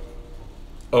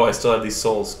 Oh, I still have these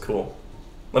souls. Cool.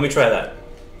 Let me try that.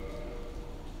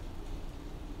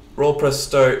 Roll, press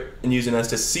start, and use an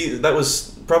Estus. See, that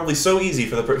was probably so easy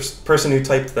for the person who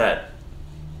typed that.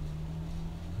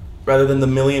 Rather than the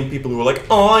million people who were like,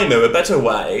 oh, I know a better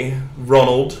way,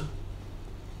 Ronald.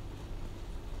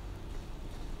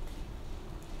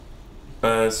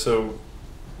 So...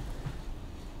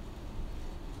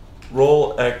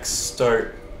 Roll, X,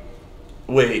 start...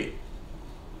 Wait.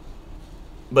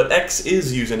 But X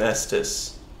is using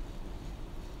Estus.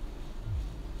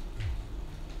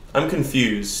 I'm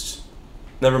confused.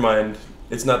 Never mind.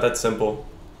 It's not that simple.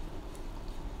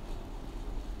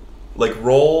 Like,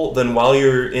 roll, then while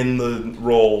you're in the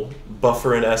roll,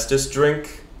 buffer an Estus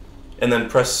drink, and then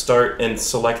press start and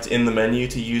select in the menu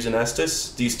to use an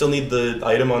Estus. Do you still need the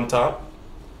item on top?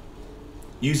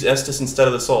 Use Estus instead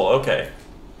of the soul. Okay.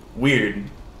 Weird.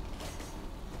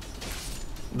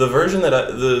 The version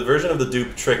of the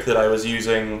dupe trick that I was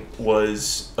using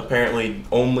was apparently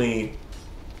only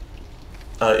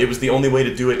It was the only way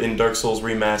to do it in Dark Souls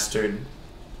Remastered.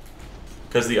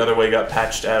 Because the other way got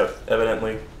patched out,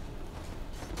 evidently.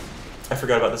 I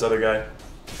forgot about this other guy.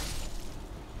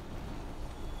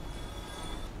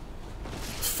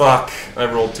 Fuck, I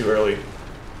rolled too early.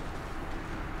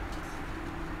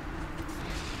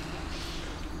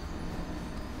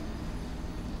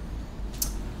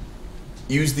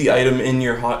 Use the item in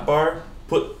your hotbar?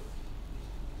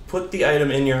 Put the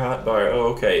item in your hotbar. Oh,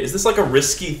 okay. Is this like a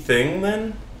risky thing,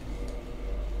 then?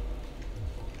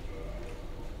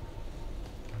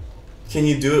 Can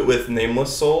you do it with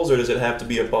nameless souls, or does it have to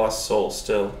be a boss soul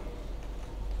still?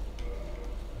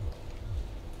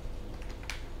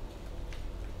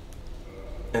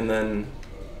 And then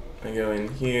I go in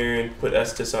here and put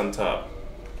Estus on top.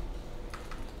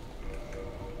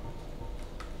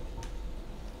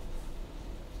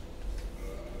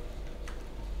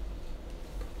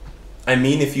 I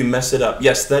mean, if you mess it up.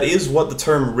 Yes, that is what the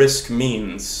term risk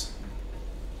means,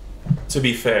 to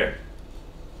be fair.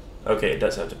 Okay, it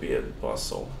does have to be a boss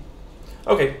soul.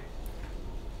 Okay.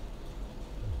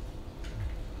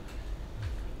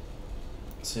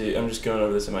 See, I'm just going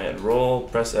over this in my head. Roll,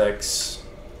 press X.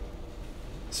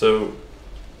 So,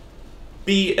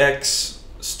 BX,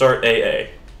 start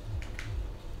AA.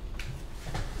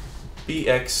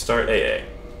 BX, start AA.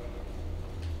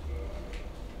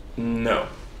 No.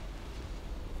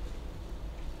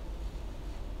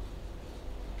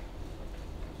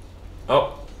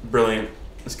 Oh, brilliant.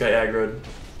 This guy aggroed.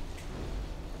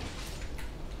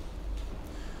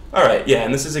 Alright, yeah,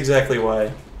 and this is exactly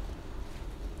why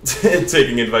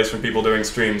taking advice from people during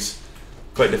streams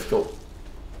quite difficult.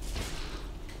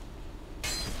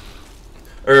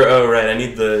 Oh right, I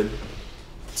need the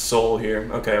soul here.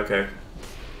 Okay, okay.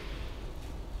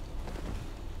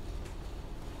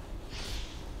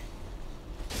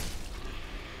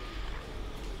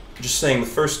 Just saying, the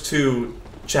first two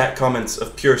chat comments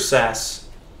of pure sass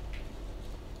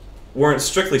weren't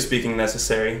strictly speaking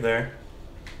necessary there.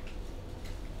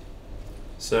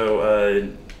 So,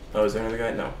 oh, is there another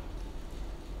guy? No.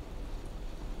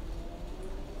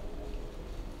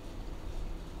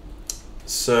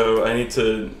 So, I need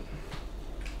to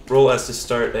roll S to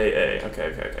start AA. Okay,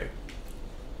 okay, okay.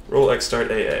 Roll X,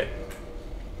 start AA.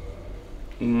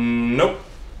 Nope.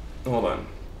 Hold on.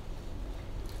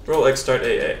 Roll X, start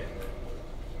AA.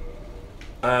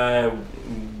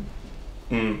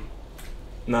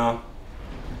 No.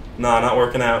 No, not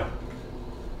working out.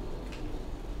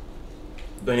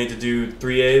 Do I need to do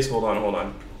 3 A's? Hold on, hold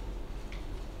on.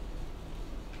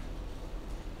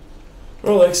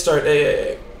 Roll X, start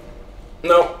AA.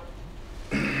 No.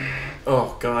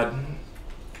 Oh, God.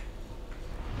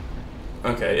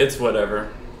 Okay, it's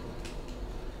whatever.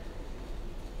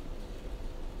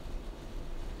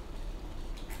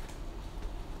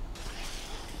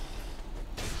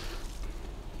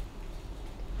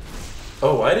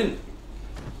 Oh, I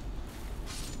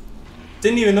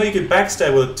didn't even know you could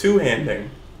backstab with a two-handing.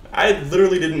 I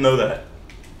literally didn't know that.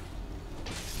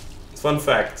 Fun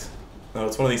fact. Oh,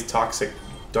 it's one of these toxic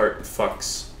dart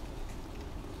fucks.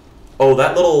 Oh,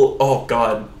 that little... Oh,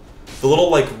 God. The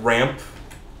little, like, ramp.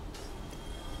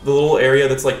 The little area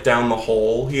that's, like, down the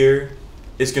hole here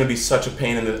is gonna be such a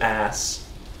pain in the ass.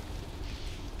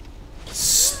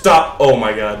 Stop! Oh,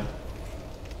 my God.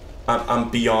 I'm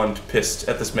beyond pissed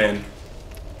at this man.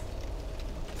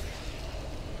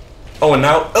 Oh, and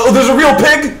now... Oh, there's a real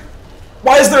pig?!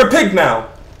 Why is there a pig now?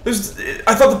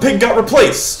 I thought the pig got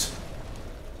replaced.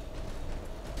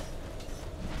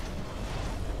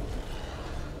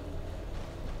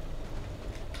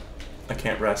 I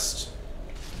can't rest.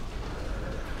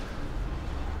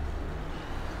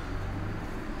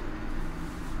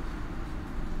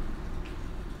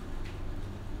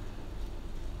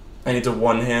 I need to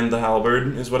one-hand the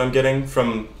halberd, is what I'm getting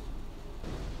from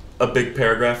a big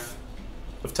paragraph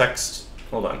of text.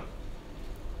 Hold on.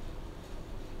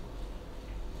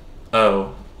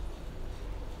 Oh.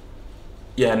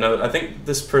 Yeah, no, I think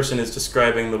this person is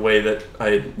describing the way that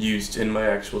I used in my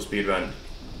actual speedrun.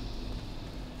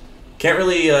 Can't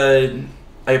really,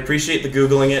 I appreciate the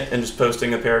Googling it and just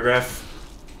posting a paragraph,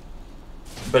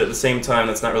 but at the same time,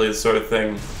 that's not really the sort of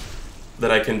thing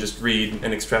that I can just read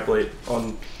and extrapolate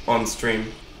on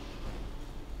stream.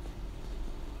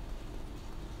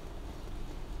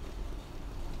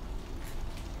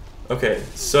 Okay,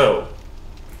 so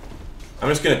I'm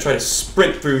just gonna try to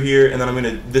sprint through here, and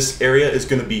then this area is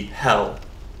gonna be hell.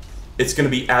 It's gonna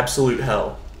be absolute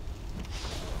hell.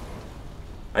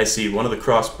 I see, one of the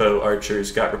crossbow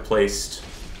archers got replaced.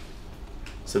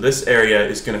 So this area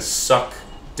is gonna suck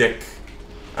dick.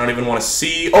 I don't even want to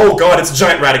see. Oh God, it's a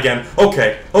giant rat again.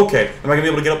 Okay, okay. Am I gonna be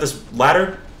able to get up this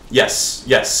ladder? Yes,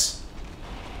 yes.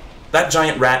 That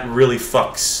giant rat really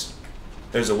fucks.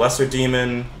 There's a lesser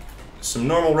demon, some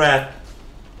normal rat.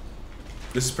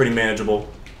 This is pretty manageable.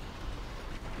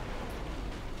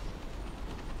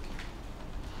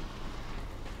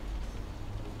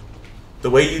 The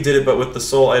way you did it, but with the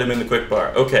soul item in the quick bar.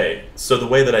 Okay, so the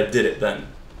way that I did it then.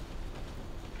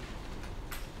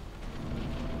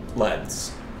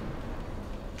 Lads.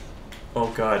 Oh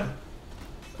god.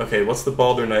 Okay, what's the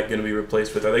Baldur Knight going to be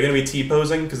replaced with? Are they going to be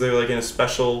T-posing? Because they're like in a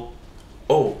special...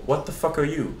 Oh, what the fuck are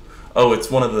you? Oh,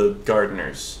 it's one of the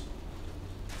gardeners.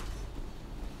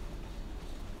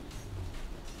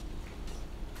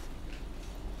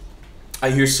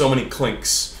 I hear so many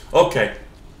clinks. Okay.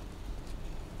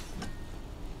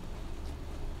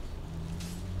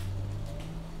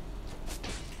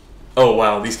 Oh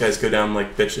wow, these guys go down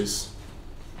like bitches.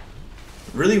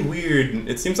 Really weird.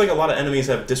 It seems like a lot of enemies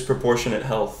have disproportionate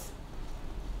health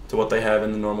to what they have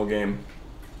in the normal game.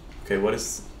 Okay, what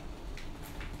is...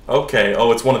 Okay,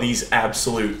 oh, it's one of these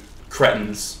absolute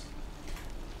cretins.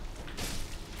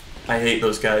 I hate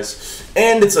those guys.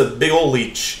 And it's a big ol'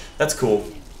 leech. That's cool.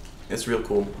 It's real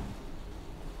cool.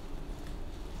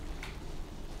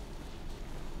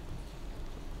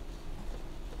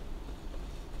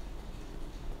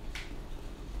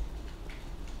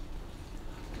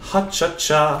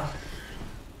 Ha-cha-cha.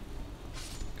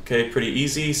 Okay, pretty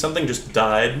easy. Something just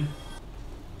died.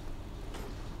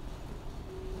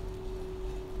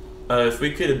 If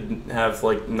we could have,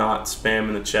 like, not spam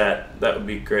in the chat, that would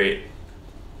be great.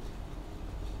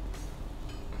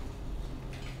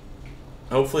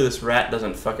 Hopefully this rat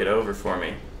doesn't fuck it over for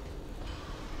me.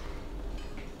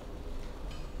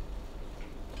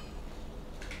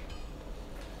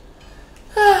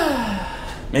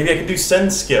 Maybe I could do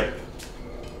send skip.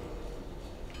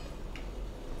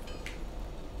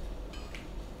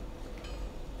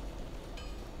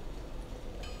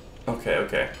 Okay,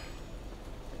 okay.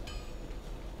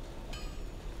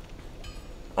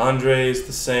 Andre's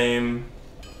the same.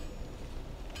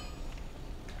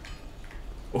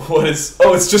 What is...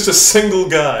 Oh, it's just a single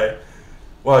guy.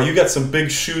 Wow, you got some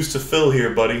big shoes to fill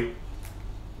here, buddy.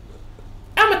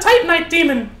 I'm a Titanite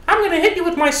demon. I'm gonna hit you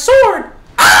with my sword.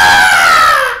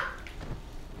 Ah!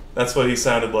 That's what he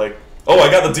sounded like. Oh, I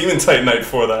got the demon Titanite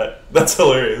for that. That's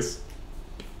hilarious.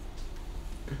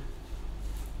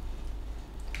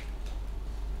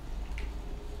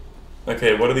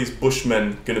 Okay, what are these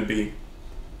bushmen gonna be?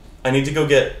 I need to go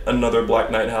get another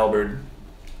Black Knight halberd.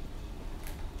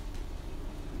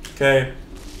 Okay,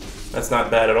 that's not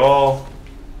bad at all.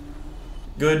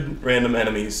 Good random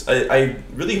enemies. I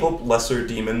really hope lesser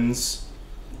demons,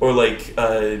 or like,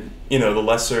 you know, the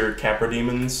lesser Capra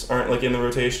demons aren't like in the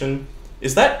rotation.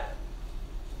 Is that...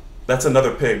 That's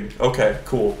another pig. Okay,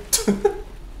 cool.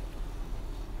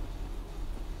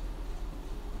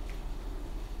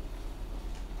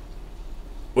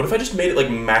 What if I just made it like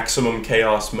maximum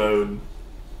chaos mode?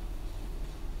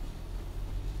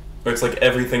 Where it's like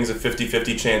everything's a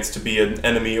 50-50 chance to be an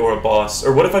enemy or a boss.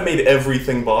 Or what if I made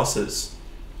everything bosses?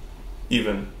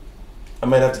 Even. I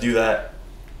might have to do that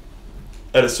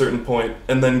at a certain point,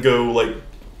 and then go like,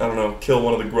 I don't know, kill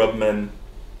one of the grub men.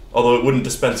 Although it wouldn't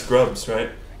dispense grubs,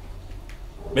 right?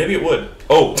 Maybe it would.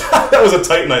 Oh, that was a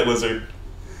Titanite lizard.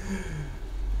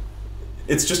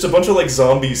 It's just a bunch of like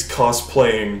zombies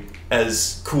cosplaying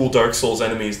as cool Dark Souls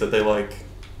enemies that they like.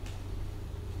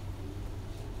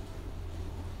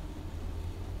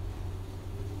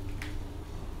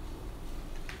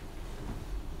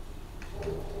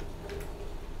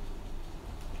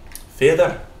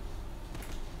 Feather.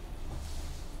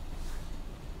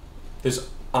 There's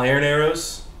iron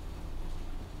arrows,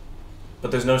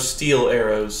 but there's no steel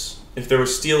arrows. If there were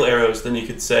steel arrows, then you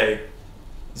could say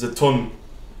there's a ton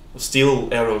of steel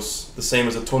arrows, the same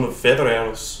as a ton of feather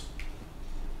arrows.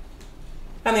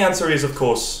 And the answer is, of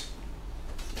course,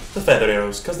 the feather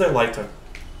arrows, because they're lighter.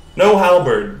 No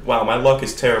halberd. Wow, my luck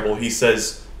is terrible, he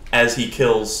says as he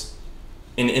kills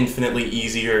an infinitely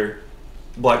easier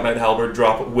Black Knight halberd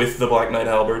drop with the Black Knight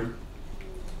halberd.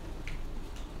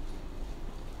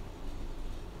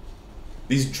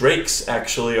 These drakes,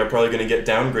 actually, are probably going to get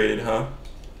downgraded, huh?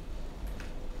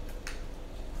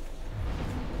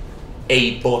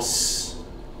 A boss.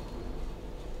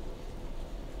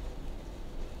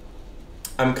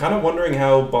 I'm kind of wondering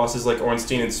how bosses like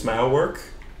Ornstein and Smough work.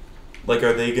 Like,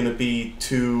 are they going to be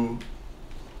too...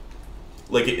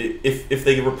 Like, if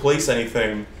they replace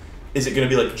anything, is it going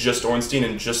to be like just Ornstein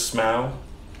and just Smough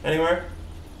anywhere?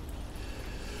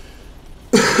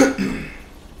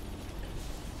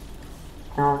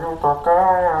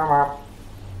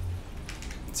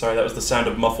 Sorry, that was the sound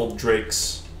of muffled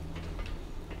drakes.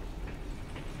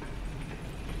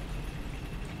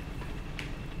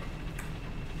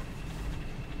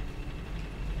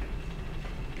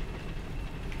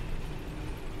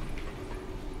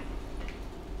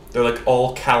 They're like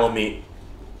all calamite.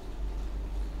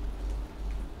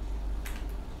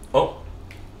 Oh,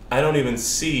 I don't even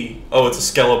see. Oh, it's a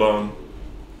skeleton.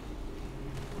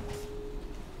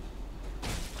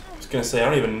 I was gonna say, I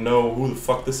don't even know who the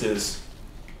fuck this is.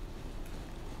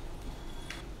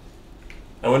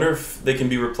 I wonder if they can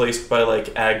be replaced by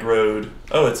like aggroed.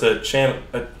 Oh, it's a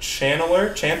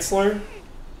Chancellor?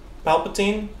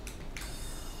 Palpatine?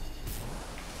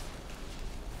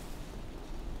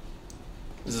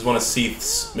 This is one of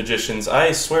Seath's magicians.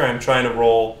 I swear I'm trying to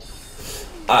roll.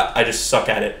 I just suck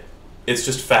at it. It's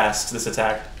just fast, this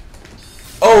attack.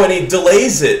 Oh, and he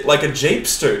delays it like a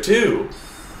japester, too.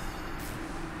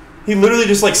 He literally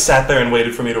just like sat there and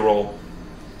waited for me to roll.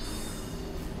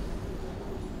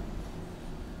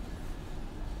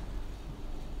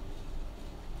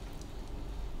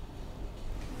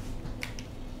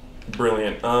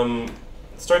 Brilliant.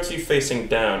 Starts you facing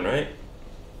down, right?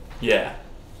 Yeah.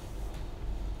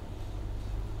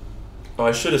 Oh,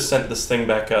 I should have sent this thing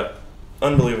back up.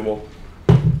 Unbelievable.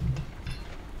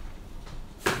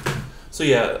 So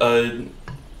yeah,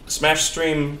 Smash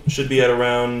stream should be at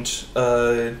around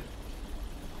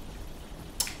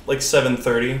like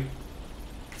 7:30.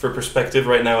 For perspective,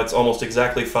 right now it's almost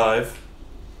exactly 5.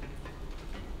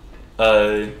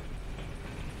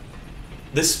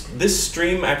 This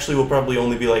stream actually will probably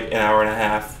only be like an hour and a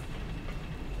half.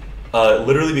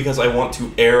 Literally because I want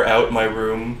to air out my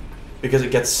room because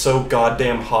it gets so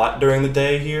goddamn hot during the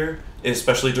day here,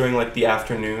 especially during like the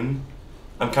afternoon.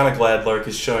 I'm kind of glad Lark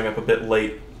is showing up a bit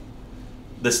late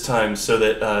this time so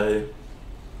that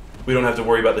we don't have to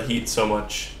worry about the heat so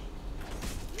much.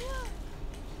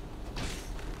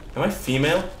 Am I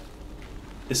female?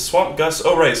 Is Swamp Gus...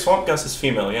 Oh right, Swamp Gus is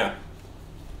female, yeah.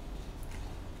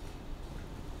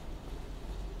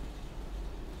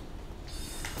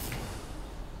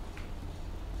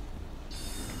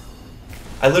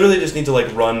 I literally just need to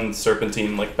like run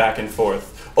Serpentine like back and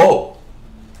forth. Oh!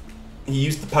 He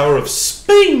used the power of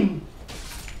Spin!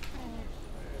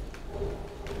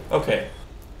 Okay.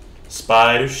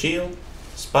 Spider shield.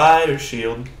 Spider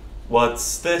shield.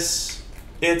 What's this?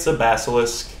 It's a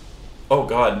basilisk. Oh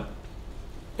god.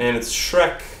 And it's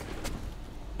Shrek.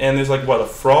 And there's like, what, a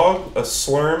frog? A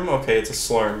slurm? Okay, it's a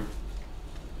slurm.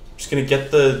 Just gonna get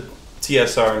the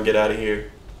TSR and get out of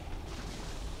here.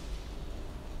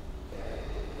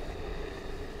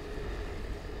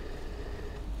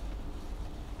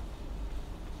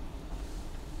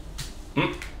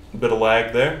 A bit of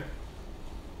lag there.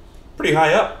 Pretty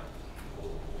high up.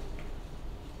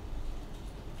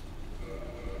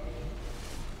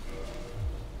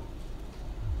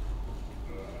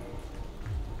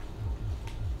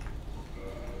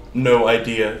 No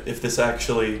idea if this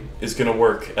actually is gonna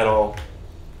work at all.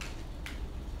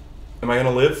 Am I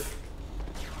gonna live?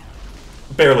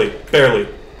 Barely, barely.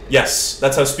 Yes,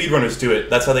 that's how speedrunners do it.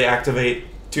 That's how they activate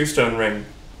Tearstone Ring.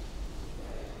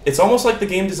 It's almost like the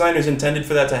game designers intended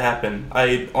for that to happen.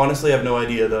 I honestly have no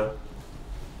idea, though.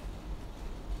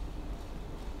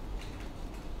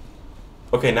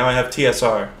 Okay, now I have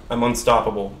TSR. I'm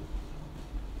unstoppable.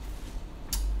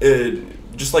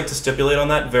 Just like to stipulate on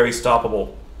that, very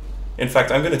stoppable. In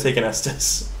fact, I'm going to take an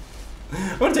Estus.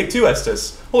 I'm going to take 2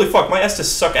 Estus. Holy fuck, my Estus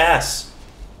suck ass.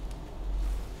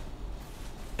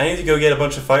 I need to go get a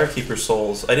bunch of Firekeeper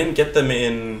souls. I didn't get them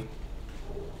in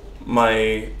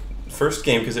my first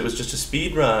game because it was just a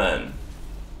speed run.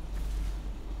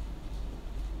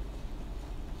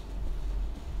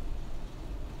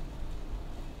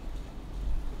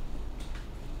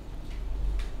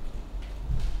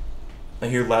 I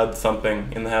hear loud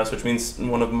thumping in the house, which means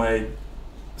one of my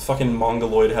fucking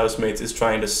mongoloid housemates is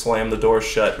trying to slam the door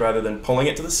shut rather than pulling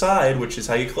it to the side, which is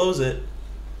how you close it.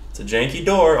 It's a janky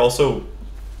door. Also,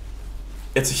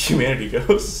 it's a humanity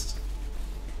ghost.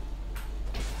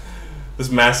 This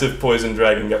massive poison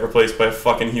dragon got replaced by a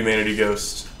fucking humanity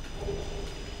ghost.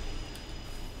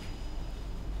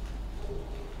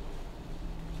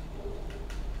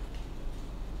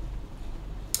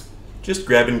 Just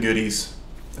grabbing goodies.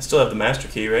 I still have the master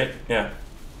key, right? Yeah.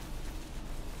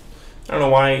 I don't know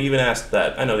why I even asked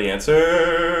that. I know the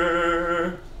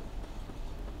answer.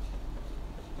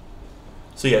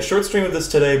 So yeah, short stream of this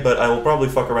today, but I will probably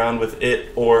fuck around with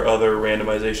it or other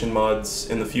randomization mods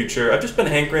in the future. I've just been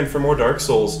hankering for more Dark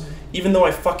Souls, even though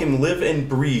I fucking live and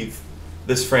breathe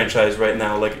this franchise right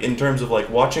now. Like, in terms of like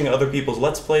watching other people's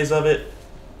Let's Plays of it,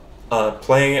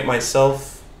 playing it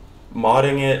myself,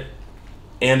 modding it,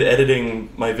 and editing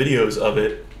my videos of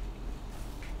it,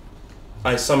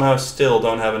 I somehow still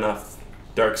don't have enough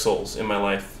Dark Souls in my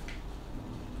life.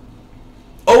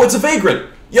 Oh, it's a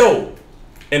Vagrant! Yo!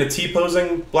 And a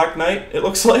T-posing Black Knight, it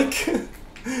looks like.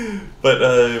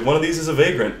 But one of these is a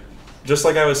vagrant, just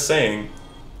like I was saying.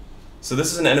 So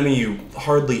this is an enemy you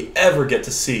hardly ever get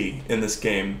to see in this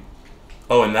game.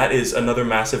 Oh, and that is another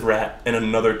massive rat and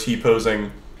another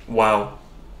T-posing. Wow.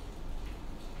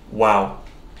 Wow.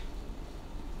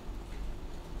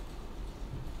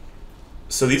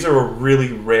 So these are a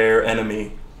really rare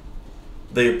enemy.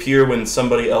 They appear when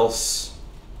somebody else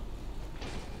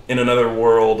in another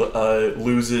world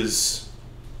loses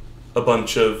a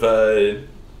bunch of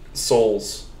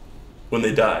souls when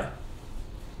they die.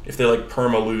 If they like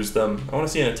perma-lose them. I want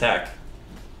to see an attack.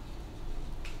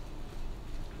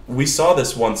 We saw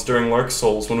this once during Lark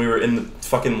Souls when we were in the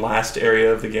fucking last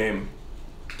area of the game.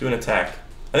 Do an attack.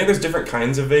 I think there's different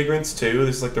kinds of vagrants too.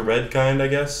 This is like the red kind, I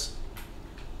guess.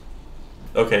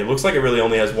 Okay, looks like it really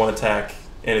only has one attack,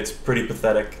 and it's pretty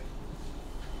pathetic.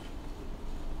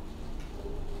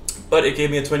 But it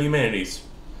gave me a twin humanities.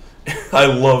 I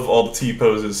love all the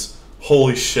T-poses.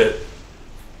 Holy shit.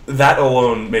 That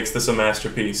alone makes this a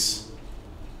masterpiece.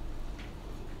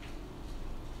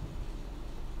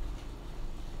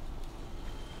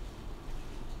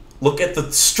 Look at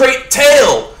the straight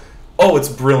tail! Oh, it's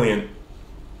brilliant.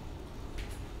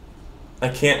 I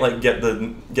can't like get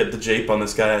the jape on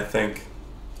this guy, I think.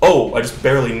 Oh, I just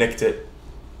barely nicked it.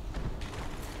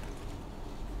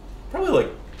 Probably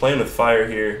like playing with fire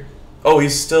here. Oh,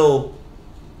 he's still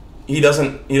he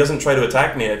doesn't try to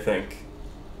attack me, I think.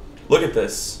 Look at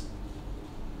this.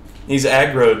 He's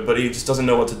aggroed, but he just doesn't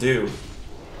know what to do.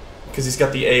 Because he's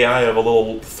got the AI of a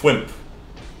little thwimp.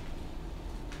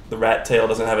 The rat tail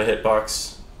doesn't have a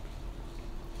hitbox.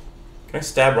 Can I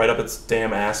stab right up its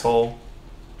damn asshole?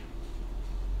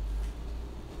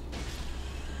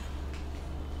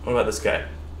 What about this guy?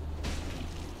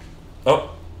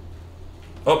 Oh.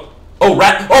 Oh. Oh,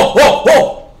 rat! Oh, whoa,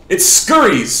 whoa! It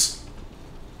scurries!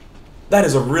 That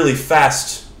is a really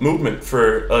fast movement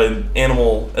for an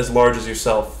animal as large as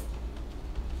yourself.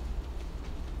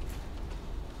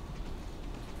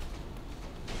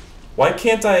 Why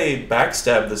can't I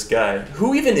backstab this guy?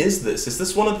 Who even is this? Is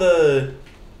this one of the...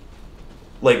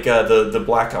 like, the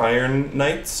Black Iron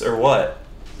Knights, or what?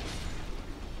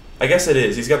 I guess it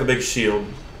is. He's got the big shield.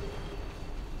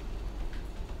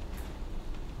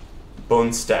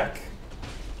 Bone stack.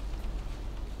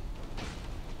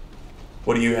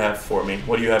 What do you have for me?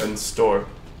 What do you have in store?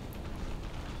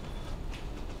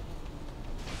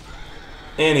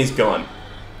 And he's gone.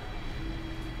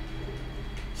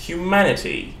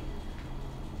 Humanity.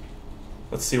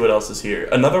 Let's see what else is here.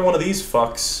 Another one of these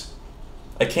fucks.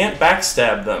 I can't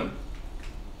backstab them.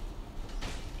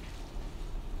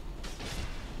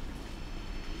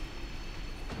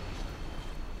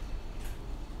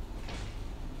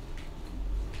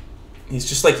 He's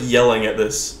just like yelling at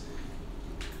this.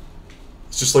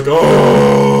 It's just like,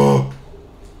 oh!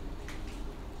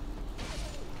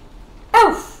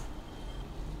 Arf!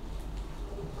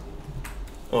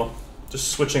 Oh, just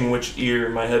switching which ear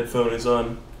my headphone is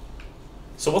on.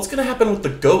 So what's gonna happen with the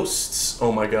ghosts?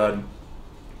 Oh my god.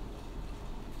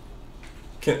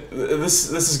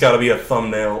 This has got to be a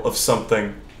thumbnail of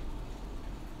something.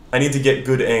 I need to get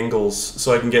good angles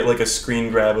so I can get like a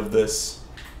screen grab of this.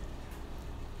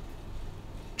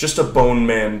 Just a bone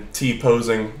man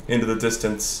T-posing into the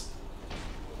distance.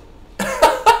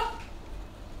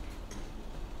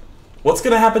 What's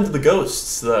gonna happen to the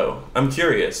ghosts, though? I'm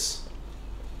curious.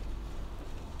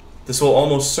 This will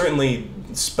almost certainly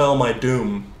spell my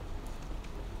doom.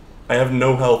 I have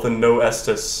no health and no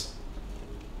Estus.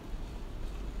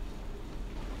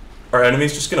 Are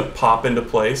enemies just gonna pop into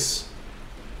place?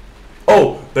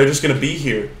 Oh, they're just gonna be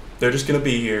here. They're just gonna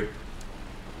be here.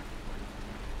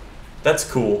 That's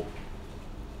cool.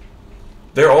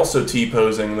 They're also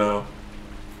T-posing, though.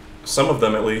 Some of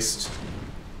them, at least.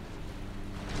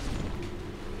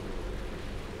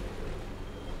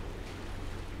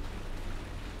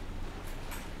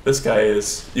 This guy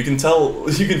is. You can tell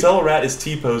a rat is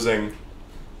T-posing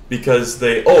because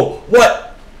they... Oh,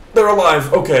 what? They're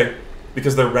alive. Okay.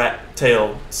 Because their rat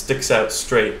tail sticks out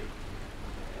straight.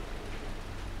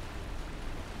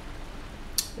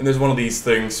 And there's one of these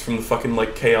things from the fucking,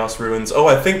 like, Chaos Ruins. Oh,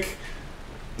 I think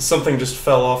something just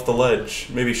fell off the ledge.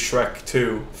 Maybe Shrek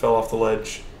 2 fell off the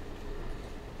ledge.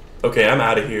 Okay, I'm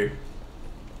out of here.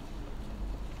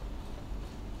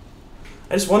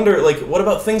 I just wonder, like, what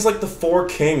about things like the Four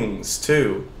Kings,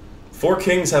 too? Four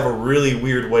Kings have a really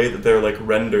weird way that they're, like,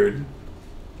 rendered.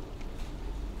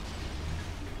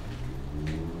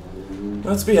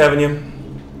 Let's be having you.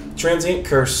 Transient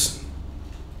Curse.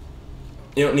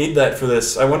 You don't need that for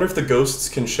this. I wonder if the ghosts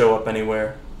can show up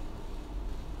anywhere.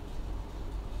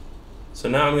 So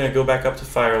now I'm going to go back up to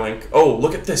Firelink. Oh,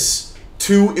 look at this.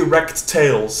 2 erect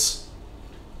tails.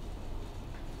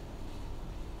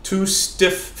 2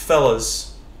 stiff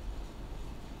fellas.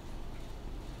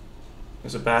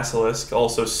 There's a basilisk,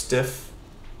 also stiff.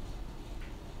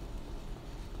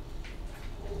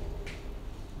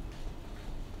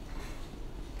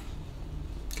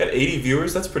 Got 80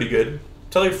 viewers, that's pretty good.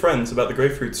 Tell your friends about the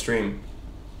Grapefruit stream.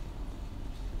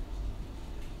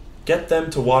 Get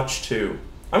them to watch too.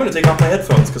 I'm gonna take off my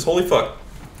headphones, because holy fuck.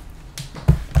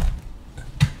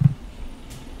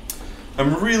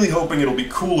 I'm really hoping it'll be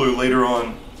cooler later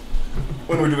on.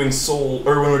 When we're doing Soul,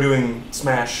 or when we're doing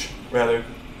Smash, rather.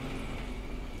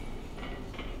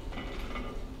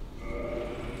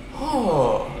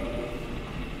 Oh.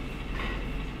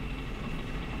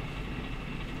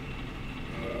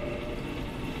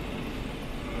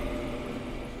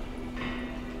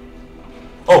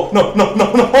 Oh, no, no,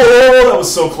 no, no. Oh, that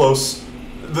was so close.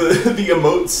 The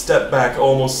emote step back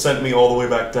almost sent me all the way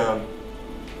back down.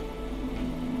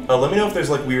 Let me know if there's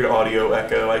like weird audio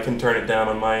echo. I can turn it down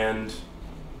on my end.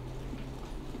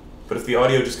 But if the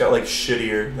audio just got like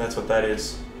shittier, that's what that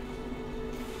is.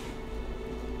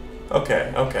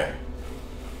 Okay, okay.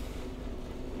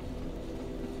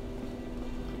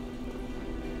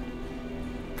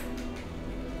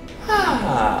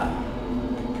 Ah.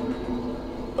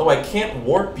 Oh, I can't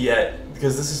warp yet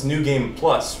because this is New Game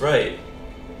Plus, right?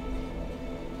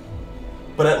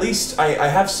 But at least I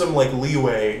have some like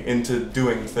leeway into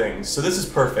doing things, so this is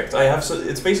perfect. I have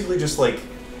it's basically just like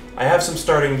I have some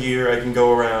starting gear. I can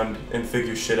go around and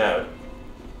figure shit out.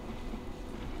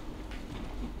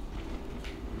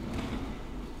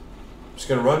 Just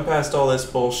gonna run past all this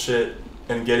bullshit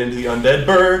and get into the Undead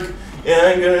Burg.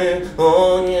 Yeah, I'm gonna.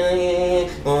 Oh yeah, yeah,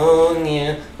 oh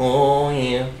yeah, oh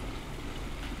yeah.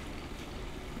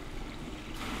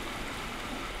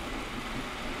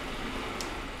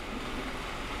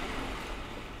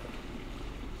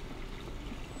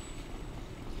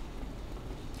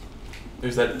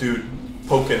 There's that dude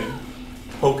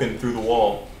poking through the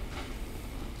wall.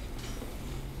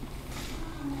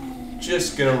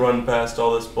 Just gonna run past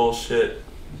all this bullshit.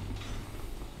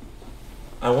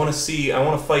 I wanna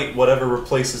fight whatever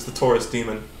replaces the Taurus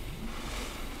demon.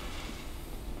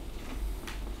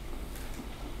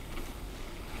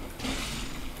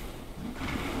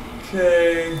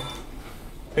 Okay.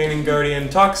 Painting Guardian,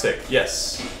 toxic,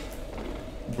 yes.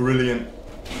 Brilliant.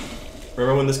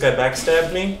 Remember when this guy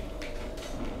backstabbed me?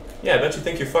 Yeah, I bet you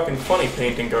think you're fucking funny,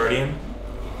 Painting Guardian.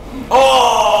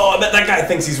 Oh, I bet that guy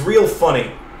thinks he's real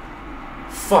funny.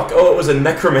 Fuck, oh, it was a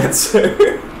necromancer.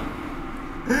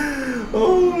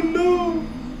 Oh no.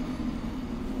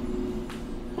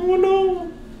 Oh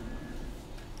no.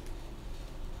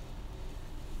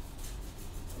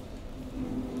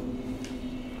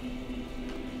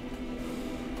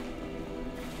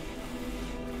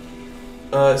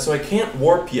 So I can't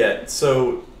warp yet,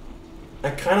 so I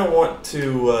kind of want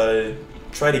to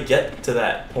try to get to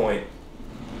that point.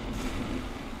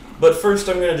 But first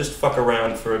I'm going to just fuck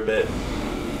around for a bit.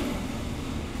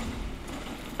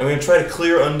 I'm going to try to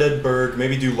clear Undead Burg,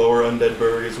 maybe do lower Undead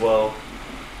Burg as well.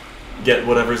 Get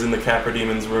whatever's in the Capra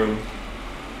Demon's room.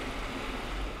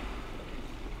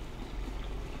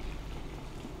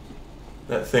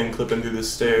 That thing clipping through the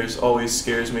stairs always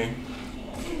scares me.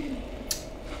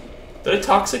 Did I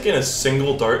toxic in a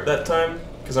single dart that time?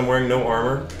 Because I'm wearing no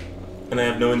armor, and I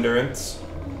have no endurance?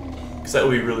 Because that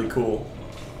would be really cool.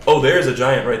 Oh, there's a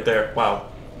giant right there. Wow.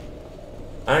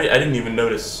 I didn't even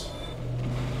notice.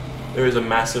 There is a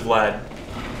massive lad.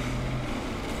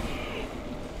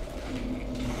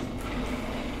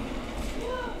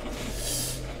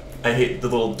 I hate the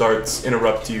little darts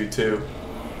interrupt you, too.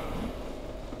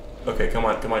 Okay, come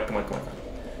on, come on, come on, come on.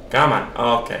 Come on,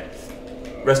 okay.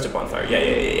 Rest of bonfire. Yeah,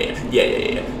 yeah, yeah, yeah,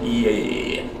 yeah, yeah,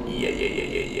 yeah, yeah, yeah, yeah,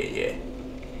 yeah, yeah, yeah.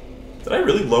 Did I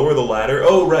really lower the ladder?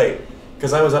 Oh, right.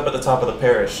 Because I was up at the top of the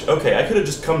parish. Okay, I could have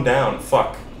just come down.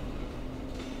 Fuck.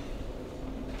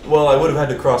 Well, I would have had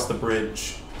to cross the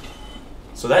bridge.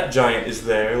 So that giant is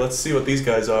there. Let's see what these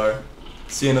guys are.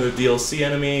 See another DLC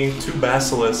enemy. 2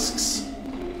 basilisks.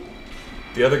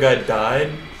 The other guy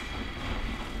died.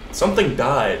 Something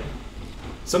died.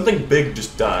 Something big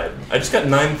just died. I just got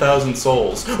 9,000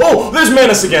 souls. Oh, there's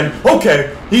Manus again!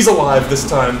 Okay, he's alive this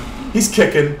time. He's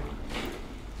kicking.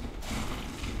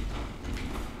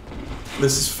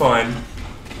 This is fine.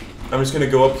 I'm just gonna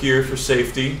go up here for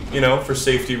safety, you know, for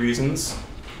safety reasons.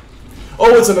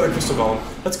 Oh, it's another crystal golem.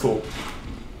 That's cool.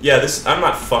 Yeah, I'm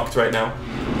not fucked right now.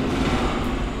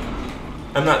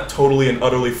 I'm not totally and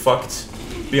utterly fucked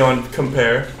beyond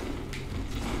compare.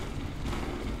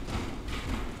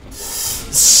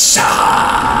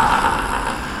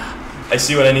 I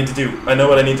see what I need to do. I know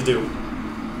what I need to do.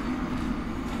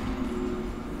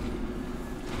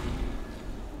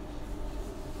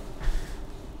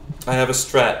 I have a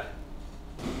strat.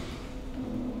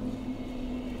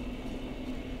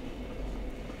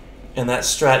 And that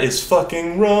strat is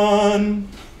fucking run.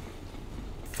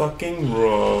 Fucking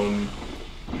run.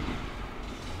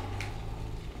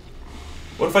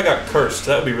 What if I got cursed?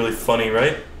 That would be really funny,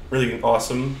 right? Really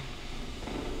awesome.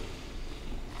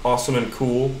 Awesome and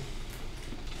cool.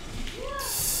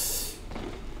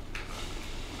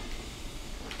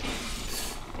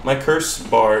 My curse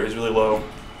bar is really low.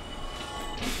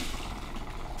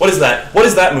 What is that? What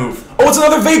is that move? Oh, it's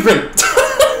another vagrant!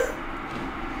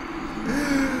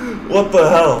 What the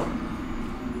hell?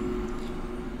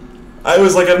 I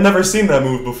was like, I've never seen that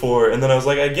move before, and then I was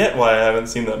like, I get why I haven't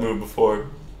seen that move before.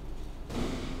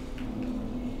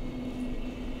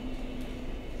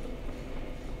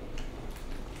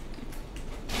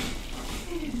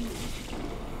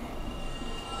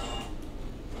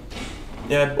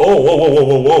 Yeah, oh, whoa, whoa, whoa,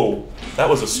 whoa, whoa. That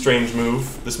was a strange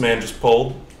move this man just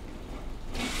pulled.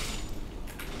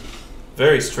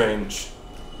 Very strange.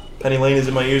 Penny Lane is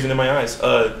in my ears and in my eyes.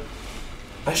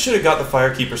 I should have got the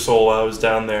Firekeeper Soul while I was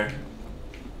down there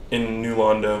in New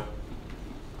Londo.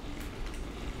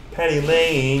 Penny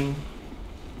Lane.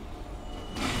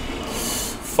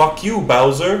 Fuck you,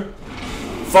 Bowser.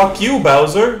 Fuck you,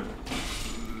 Bowser.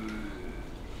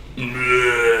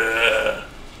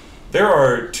 There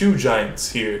are 2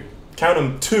 giants here. Count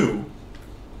them, 2.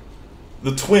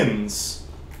 The twins.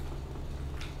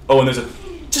 Oh, and there's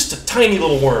just a tiny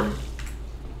little worm.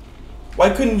 Why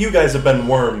couldn't you guys have been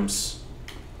worms?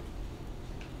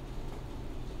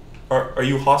 Are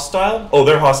you hostile? Oh,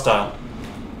 they're hostile.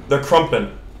 They're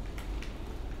crumping.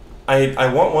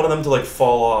 I want one of them to like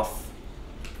fall off.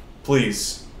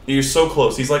 Please. You're so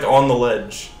close. He's like on the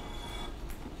ledge.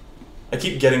 I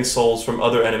keep getting souls from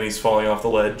other enemies falling off the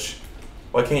ledge.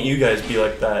 Why can't you guys be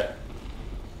like that?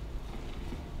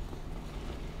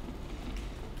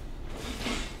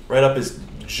 Right up his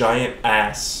giant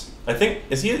ass. I think,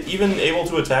 is he even able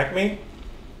to attack me?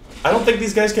 I don't think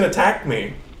these guys can attack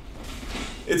me.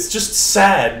 It's just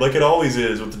sad, like it always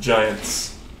is with the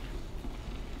giants.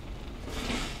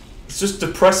 It's just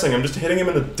depressing. I'm just hitting him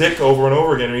in the dick over and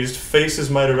over again, and he just faces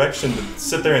my direction to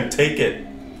sit there and take it.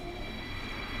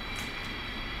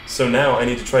 So now I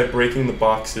need to try breaking the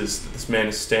boxes that this man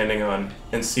is standing on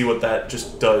and see what that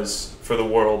just does for the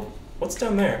world. What's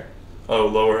down there? Oh,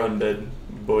 lower undead.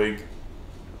 Boig.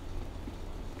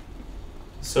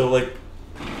 So, like,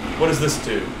 what does this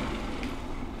do?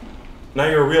 Now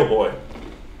you're a real boy.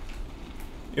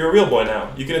 You're a real boy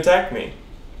now. You can attack me.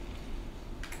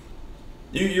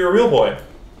 You're a real boy.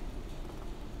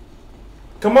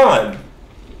 Come on.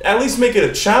 At least make it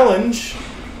a challenge.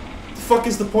 What the fuck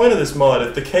is the point of this mod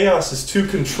if the chaos is too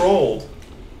controlled?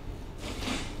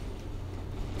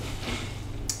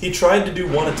 He tried to do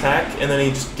one attack and then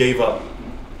he just gave up.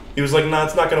 He was like, nah,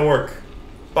 it's not gonna work.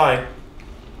 Bye.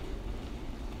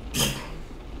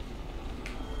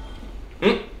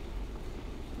 Did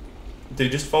he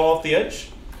just fall off the edge?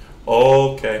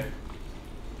 Okay.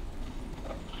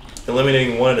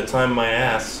 Eliminating one at a time, my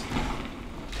ass.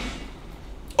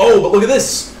 Oh, but look at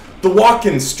this! The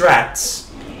walk-in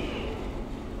strats.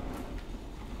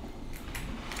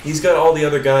 He's got all the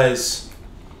other guys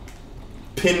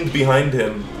pinned behind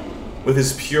him with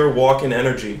his pure walk-in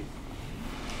energy.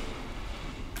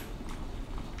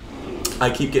 I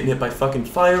keep getting hit by fucking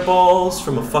fireballs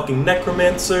from a fucking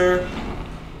necromancer.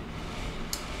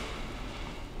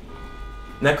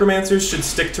 Necromancers should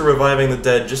stick to reviving the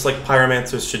dead just like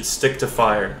pyromancers should stick to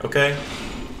fire, okay?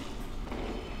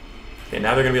 Okay,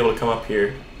 now they're gonna be able to come up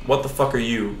here. What the fuck are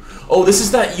you? Oh, this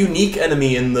is that unique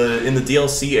enemy in the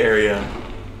DLC area.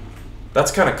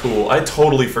 That's kind of cool. I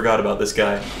totally forgot about this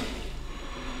guy.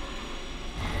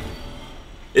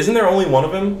 Isn't there only one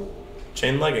of him?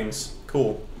 Chain leggings.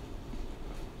 Cool.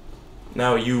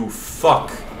 Now you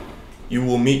fuck. You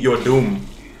will meet your doom.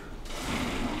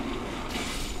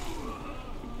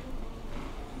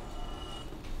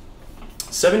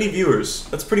 "70 viewers.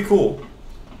 That's pretty cool.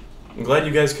 I'm glad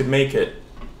you guys could make it.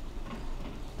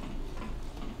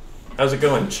 How's it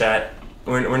going, chat?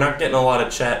 We're not getting a lot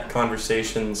of chat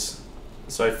conversations,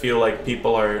 so I feel like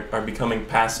people are becoming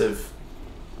passive.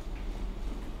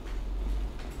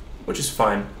 Which is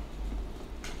fine.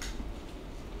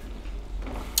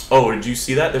 Oh, did you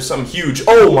see that? There's something huge.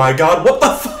 Oh my god, what the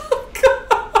fuck?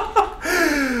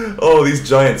 Oh, these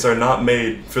giants are not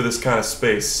made for this kind of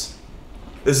space.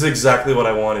 This is exactly what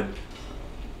I wanted.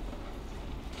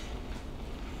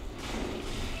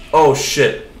 Oh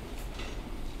shit.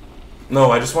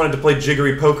 No, I just wanted to play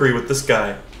jiggery pokery with this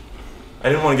guy. I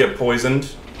didn't want to get poisoned.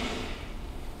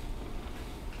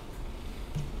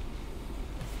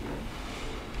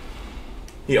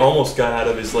 He almost got out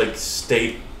of his, like,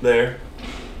 state there.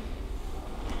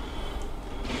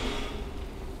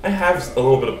 I have a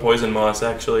little bit of poison moss,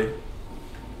 actually.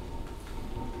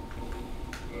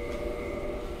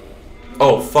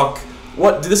 Oh, fuck.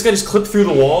 What? Did this guy just clip through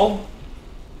the wall?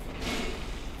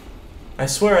 I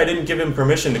swear I didn't give him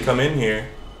permission to come in here.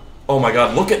 Oh my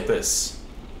god, look at this.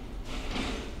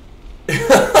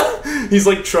 He's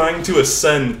like trying to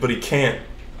ascend, but he can't.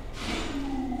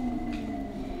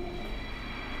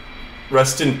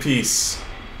 Rest in peace.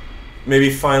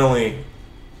 Maybe finally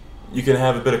you can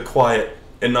have a bit of quiet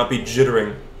and not be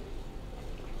jittering.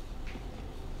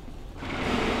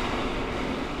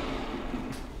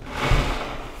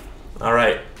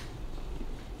 Alright.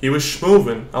 He was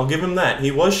schmoovin'. I'll give him that. He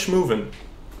was schmoovin'.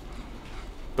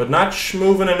 But not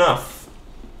schmoovin' enough.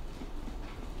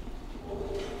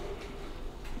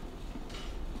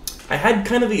 I had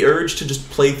kind of the urge to just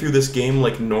play through this game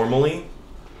like normally.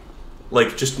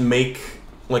 Like, just make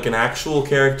like an actual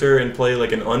character and play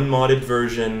like an unmodded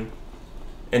version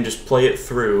and just play it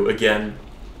through again.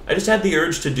 I just had the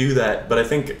urge to do that, but I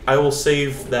think I will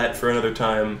save that for another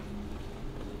time.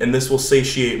 And this will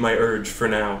satiate my urge for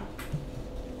now.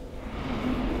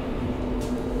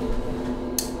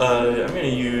 I'm gonna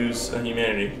use a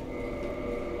humanity.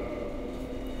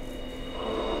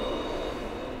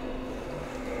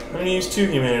 I'm gonna use 2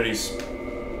 humanities.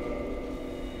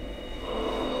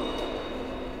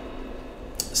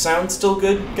 Sound still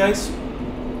good, guys? I'm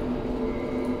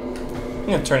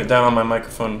gonna turn it down on my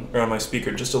microphone, or on my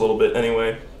speaker just a little bit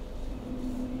anyway.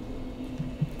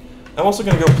 I'm also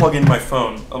gonna go plug in my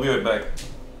phone. I'll be right back.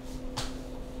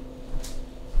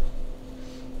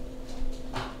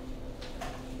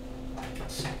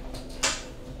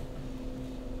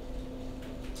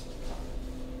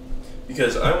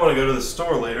 Because I want to go to the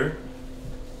store later,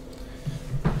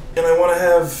 and I want to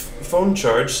have phone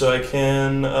charge so I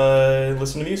can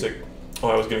listen to music. Oh,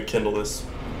 I was going to Kindle this.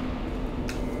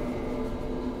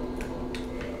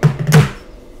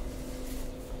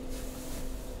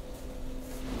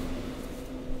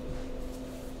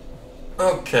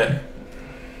 Okay.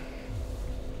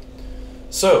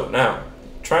 So, now,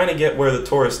 trying to get where the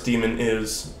Taurus demon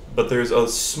is, but there's a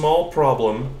small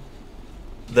problem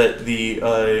that the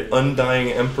Undying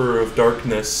Emperor of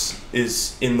Darkness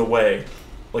is in the way.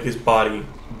 Like, his body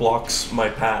blocks my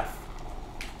path.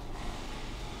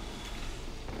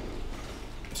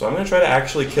 So I'm gonna try to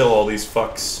actually kill all these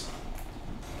fucks.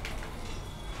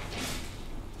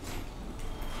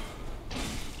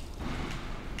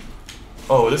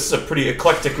 Oh, this is a pretty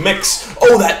eclectic mix.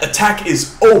 Oh, that attack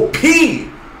is OP!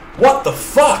 What the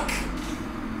fuck?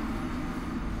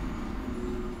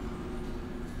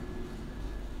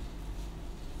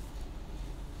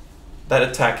 That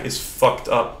attack is fucked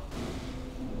up.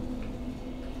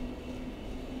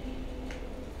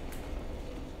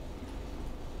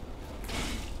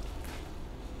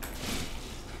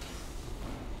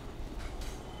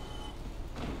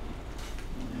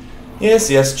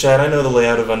 Yes, Chad, I know the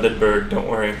layout of Undead Berg, don't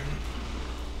worry.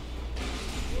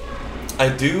 I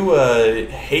do,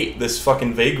 hate this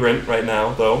fucking Vagrant right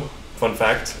now, though. Fun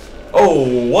fact.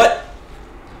 Oh, what?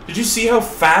 Did you see how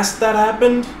fast that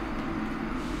happened?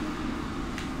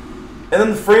 And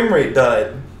then the frame rate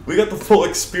died. We got the full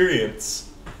experience.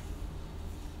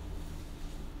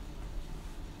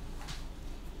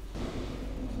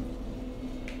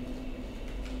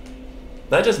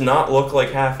 That does not look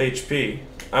like half HP.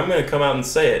 I'm gonna come out and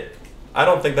say it. I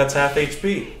don't think that's half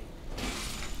HP.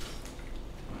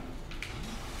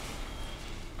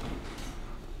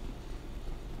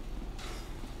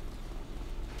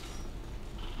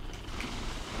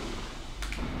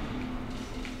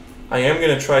 I am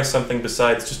gonna try something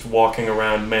besides just walking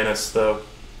around Manus, though.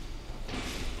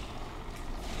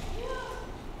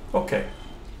 Okay.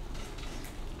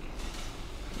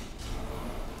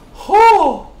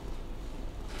 Oh!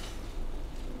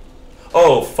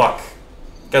 Oh, fuck.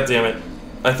 God damn it.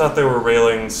 I thought there were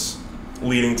railings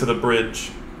leading to the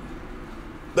bridge.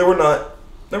 There were not.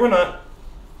 There were not.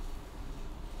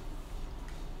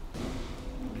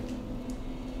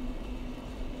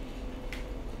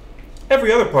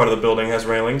 Every other part of the building has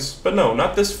railings, but no,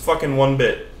 not this fucking one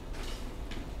bit.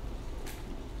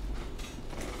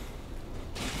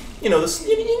 You know, this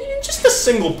just the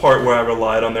single part where I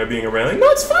relied on there being a railing. No,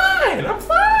 it's fine. I'm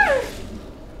fine.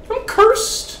 I'm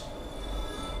cursed.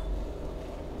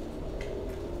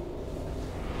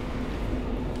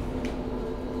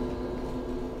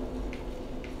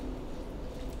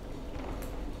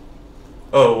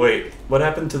 Oh, wait. What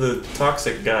happened to the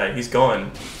toxic guy? He's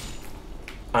gone.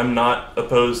 I'm not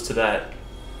opposed to that.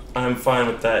 I'm fine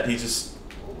with that. He's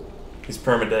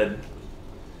permadead.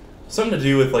 Something to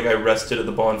do with, like, I rested at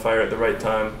the bonfire at the right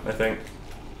time, I think.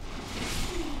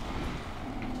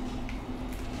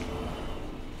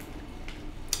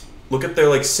 Look at their,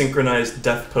 like, synchronized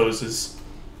death poses.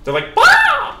 They're like,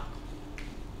 "Bah!"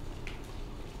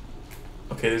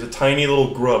 Okay, there's a tiny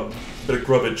little grub. Bit of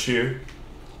grubbage here.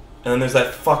 And then there's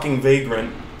that fucking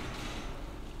vagrant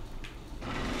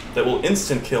that will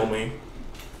instant kill me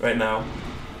right now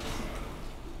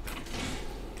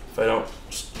if I don't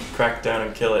just crack down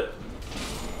and kill it.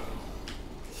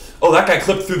 Oh, that guy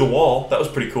clipped through the wall. That was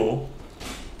pretty cool.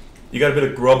 You got a bit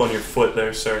of grub on your foot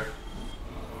there, sir.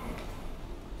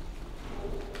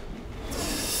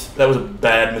 That was a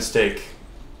bad mistake.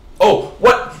 Oh,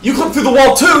 what? You clipped through the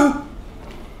wall too?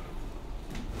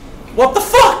 What the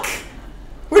fuck?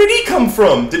 Where did he come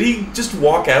from? Did he just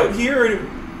walk out here? Or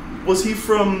was he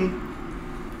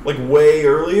from, like, way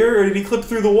earlier? Or did he clip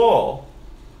through the wall?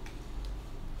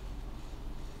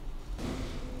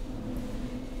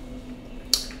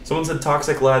 Someone said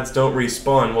toxic lads don't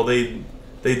respawn. Well, they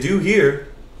do here.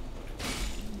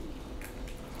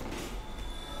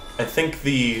 I think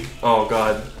the... oh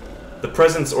god. The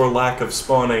presence or lack of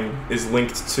spawning is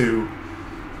linked to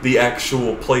the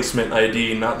actual placement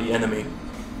ID, not the enemy.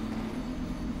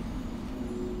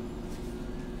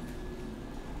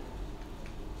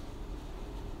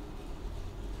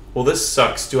 Well, this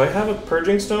sucks. Do I have a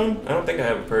purging stone? I don't think I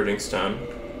have a purging stone.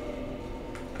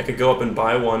 I could go up and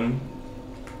buy one.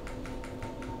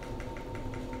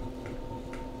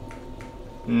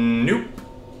 Nope.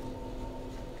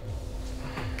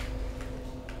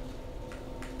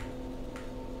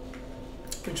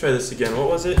 Let me try this again. What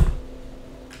was it?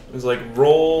 It was like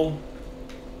roll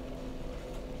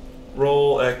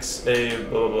X A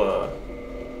blah blah blah.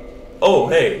 Oh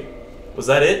hey, was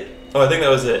that it? Oh, I think that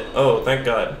was it. Oh, thank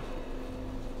God.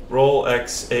 Roll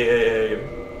X A.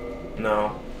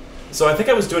 No. So I think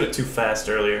I was doing it too fast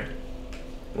earlier.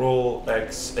 Roll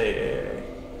X A.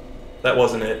 That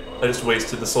wasn't it. I just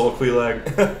wasted the soliloquy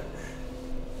lag.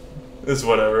 It's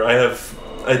whatever. I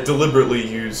deliberately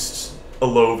used a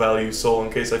low value soul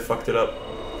in case I fucked it up.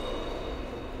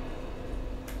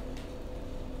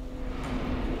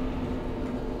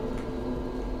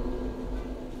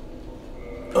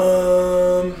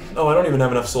 Oh, I don't even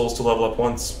have enough souls to level up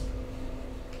once.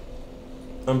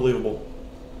 Unbelievable.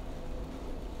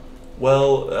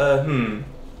 Well,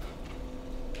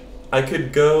 I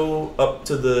could go up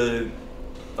to the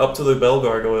bell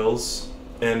gargoyles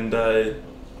and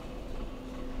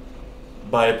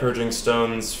buy purging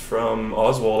stones from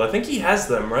Oswald. I think he has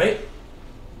them, right?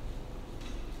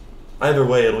 Either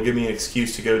way, it'll give me an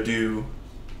excuse to go do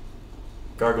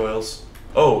gargoyles.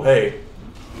 Oh, hey.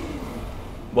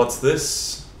 What's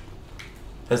this?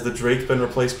 Has the Drake been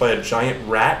replaced by a giant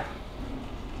rat?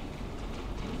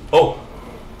 Oh!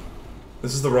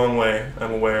 This is the wrong way,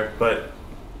 I'm aware, but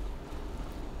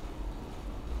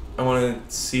I want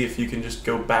to see if you can just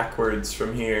go backwards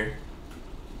from here.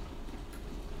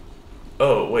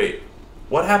 Oh, wait.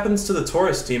 What happens to the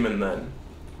Taurus demon then?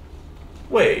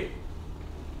 Wait.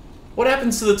 What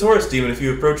happens to the Taurus demon if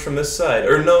you approach from this side?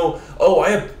 Or no, oh,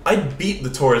 I beat the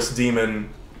Taurus demon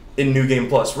in New Game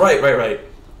Plus. Right.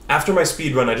 After my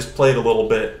speedrun, I just played a little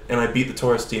bit, and I beat the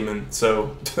Taurus demon,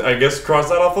 so I guess cross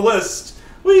that off the list.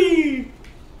 Whee!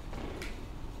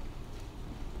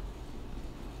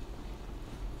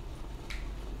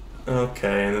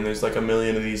 Okay, and then there's like a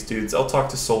million of these dudes. I'll talk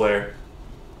to Solaire.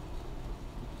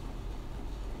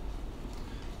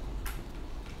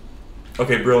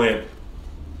 Okay, brilliant.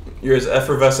 You're as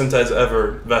effervescent as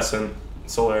ever, Vesson,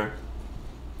 Solaire.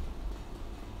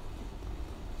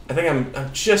 I think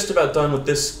I'm just about done with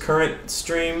this current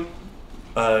stream.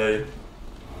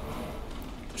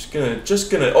 Just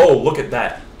gonna. Oh, look at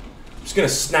that! I'm just gonna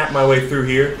snap my way through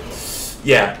here.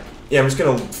 Yeah. I'm just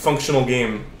gonna functional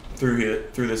game through here,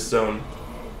 through this zone.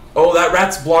 Oh, that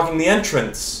rat's blocking the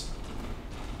entrance.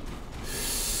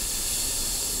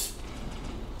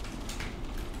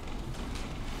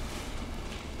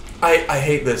 I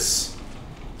hate this.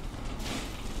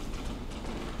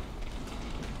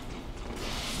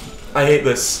 I hate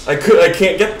this. I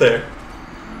can't get there.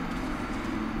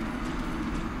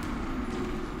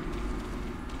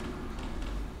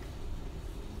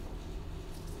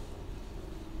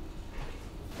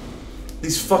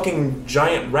 These fucking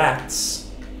giant rats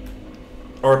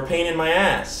are a pain in my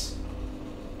ass.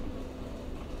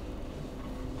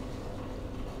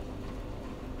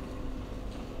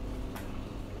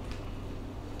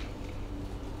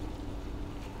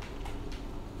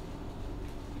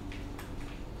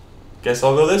 Guess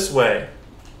I'll go this way.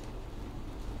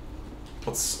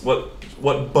 What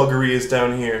buggery is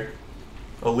down here?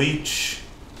 A leech.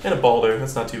 And a Balder,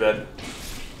 that's not too bad.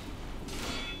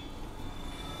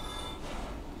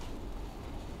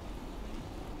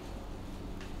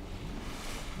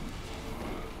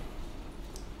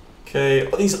 Okay,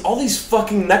 all these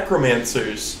fucking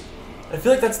necromancers. I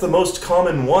feel like that's the most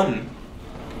common one.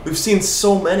 We've seen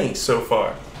so many so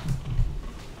far.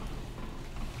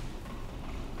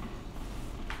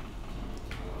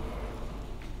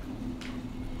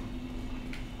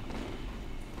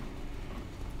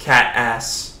 Cat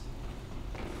ass.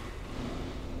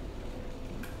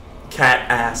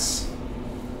 Cat ass.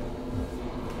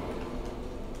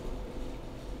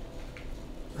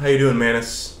 How you doing,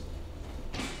 Manus?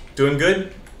 Doing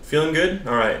good? Feeling good?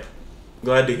 Alright.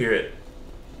 Glad to hear it.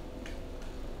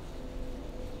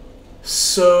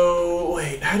 So,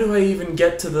 wait, how do I even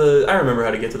get to the... I remember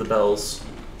how to get to the bells.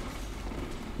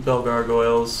 Bell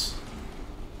gargoyles.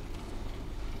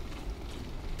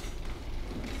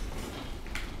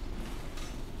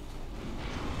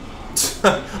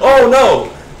 Oh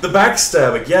no! The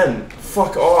backstab again.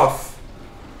 Fuck off.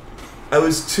 I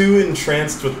was too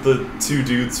entranced with the two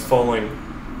dudes falling.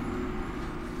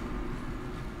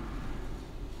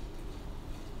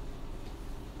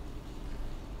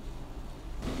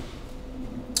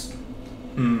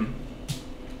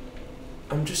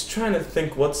 I'm just trying to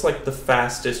think what's like the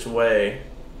fastest way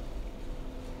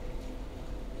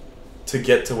to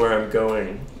get to where I'm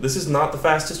going. This is not the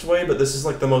fastest way, but this is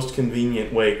like the most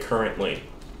convenient way currently.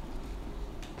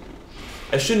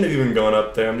 I shouldn't have even gone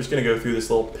up there. I'm just gonna go through this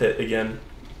little pit again.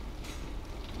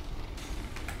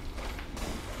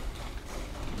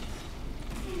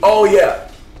 Oh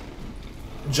yeah!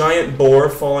 Giant boar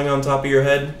falling on top of your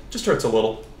head just hurts a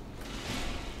little.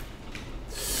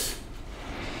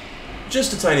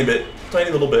 Just a tiny bit.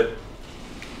 Tiny little bit.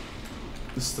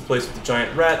 This is the place with the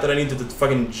giant rat that I needed to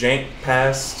fucking jank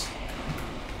past.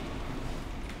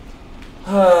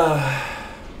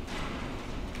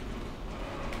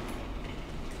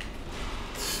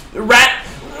 Rat!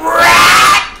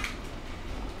 Rat!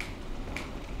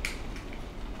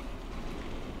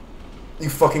 You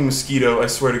fucking mosquito, I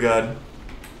swear to God.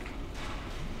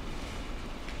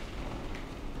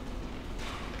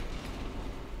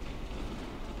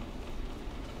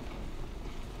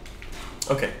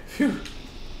 Okay, phew.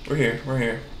 We're here, we're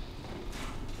here.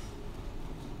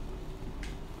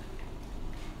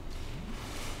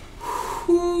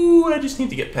 Whew, I just need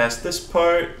to get past this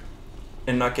part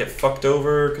and not get fucked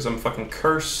over because I'm fucking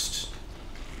cursed.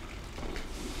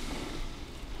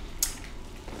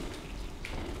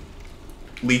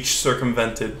 Leech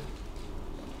circumvented.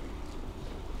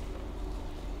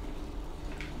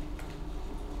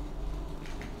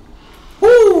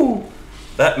 Woo!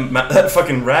 That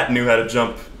fucking rat knew how to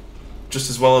jump just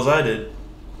as well as I did.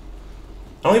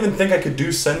 I don't even think I could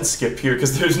do send skip here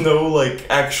because there's no like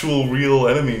actual real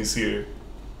enemies here.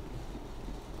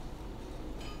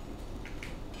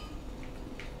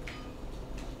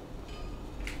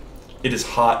 It is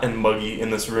hot and muggy in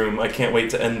this room. I can't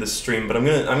wait to end this stream, but I'm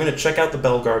gonna check out the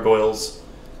bell gargoyles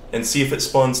and see if it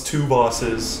spawns 2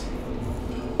 bosses.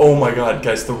 Oh my god,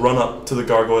 guys, the run up to the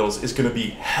gargoyles is gonna be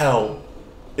hell.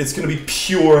 It's gonna be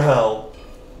pure hell.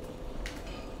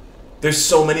 There's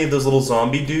so many of those little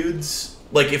zombie dudes.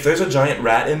 Like, if there's a giant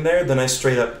rat in there, then I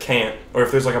straight up can't. Or if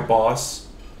there's like a boss,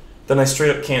 then I straight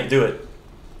up can't do it.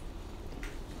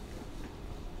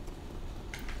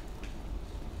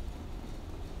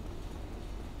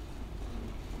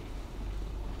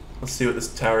 Let's see what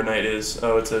this Tower Knight is.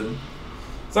 Oh, it's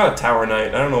not a Tower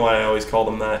Knight. I don't know why I always call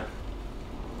them that.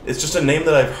 It's just a name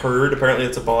that I've heard. Apparently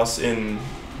it's a boss in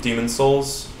Demon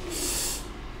Souls.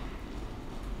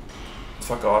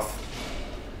 Fuck off.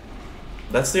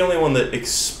 That's the only one that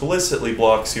explicitly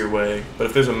blocks your way. But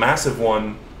if there's a massive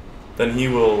one, then he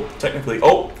will technically...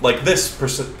 Oh! Like this,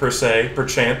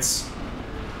 perchance.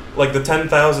 Like the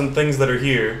 10,000 things that are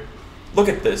here. Look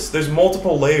at this. There's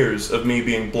multiple layers of me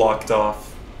being blocked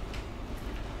off.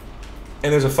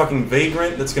 And there's a fucking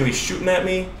vagrant that's gonna be shooting at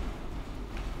me.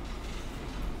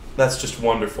 That's just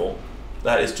wonderful.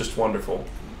 That is just wonderful.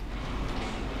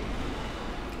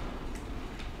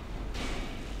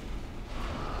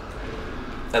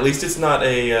 At least it's not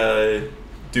a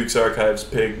Duke's Archives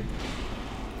pig.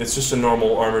 It's just a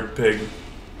normal armored pig.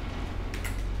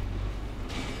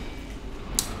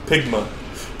 Pigma.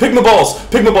 Pigma balls!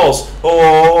 Pigma balls!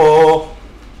 Oh!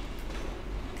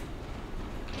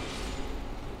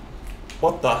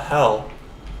 What the hell?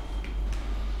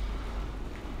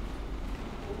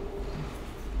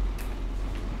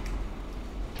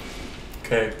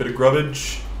 Okay, bit of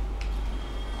grubbage.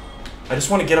 I just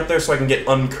want to get up there so I can get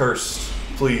uncursed.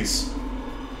 Please.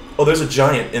 Oh, there's a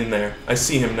giant in there. I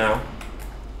see him now.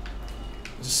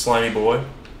 Slimy boy.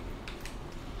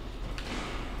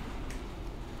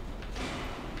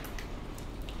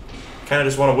 Kinda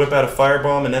just want to whip out a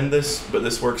firebomb and end this, but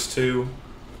this works too.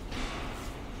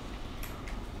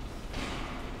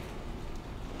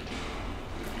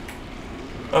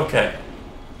 Okay.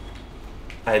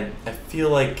 I feel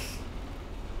like...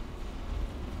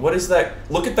 What is that?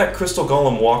 Look at that crystal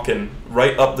golem walking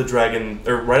right up the dragon,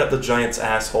 or right up the giant's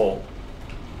asshole.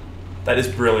 That is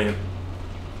brilliant.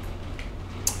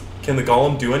 Can the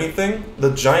golem do anything?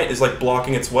 The giant is like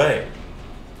blocking its way.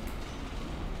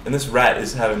 And this rat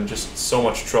is having just so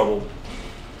much trouble.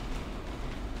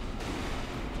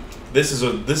 This is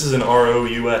an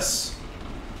ROUS.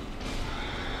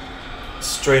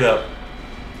 Straight up.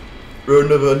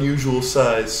 Rodent of unusual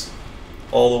size.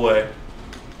 All the way.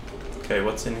 Okay,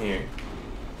 what's in here?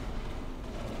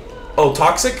 Oh,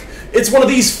 toxic? It's one of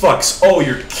these fucks! Oh,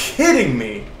 you're kidding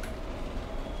me!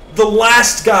 The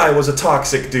last guy was a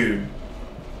toxic dude.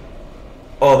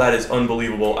 Oh, that is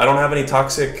unbelievable. I don't have any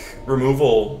toxic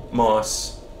removal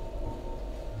moss.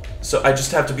 So I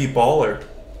just have to be baller.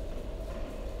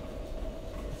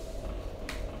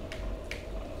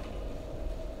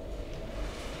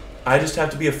 I just have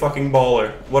to be a fucking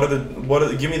baller.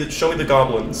 Show me the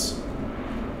goblins.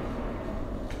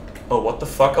 Oh, what the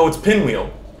fuck? Oh, it's Pinwheel.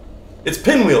 It's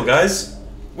Pinwheel, guys.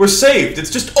 We're saved. It's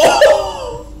just,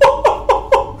 oh!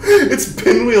 It's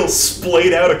Pinwheel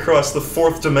splayed out across the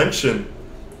 4th dimension.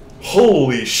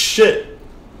 Holy shit.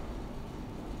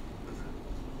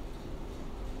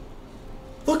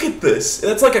 Look at this.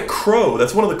 That's like a crow.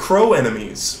 That's one of the crow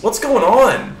enemies. What's going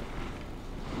on?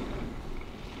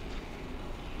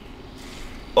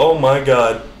 Oh my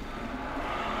god.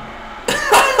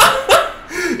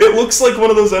 It looks like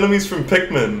one of those enemies from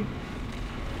Pikmin.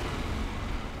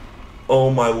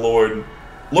 Oh my lord.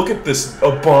 Look at this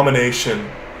abomination.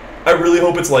 I really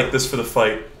hope it's like this for the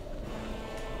fight.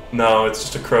 No, it's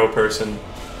just a crow person.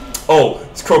 Oh,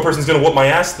 this crow person's gonna whoop my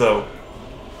ass though.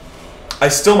 I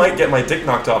still might get my dick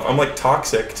knocked off. I'm like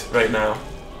toxicked right now.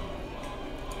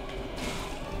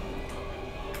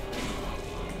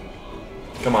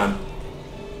 Come on.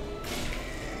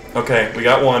 Okay, we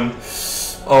got one.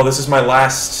 Oh, this is my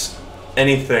last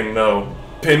anything though.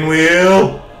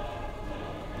 Pinwheel!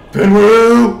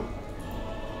 Pinwheel!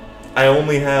 I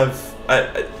only have...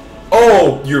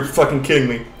 Oh, you're fucking kidding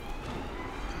me.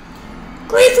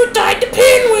 Grapefruit died to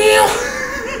Pinwheel!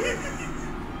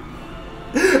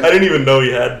 I didn't even know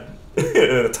he had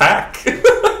an attack.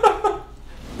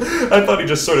 I thought he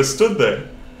just sort of stood there.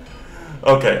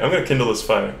 Okay, I'm gonna kindle this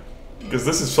fire. Because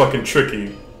this is fucking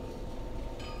tricky.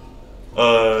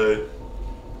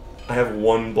 I have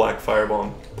one black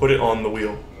firebomb. Put it on the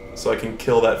wheel so I can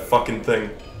kill that fucking thing.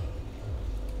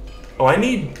 Oh, I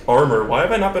need armor. Why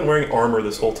have I not been wearing armor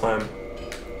this whole time?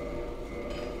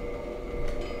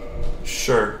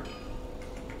 Sure.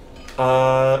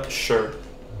 Sure.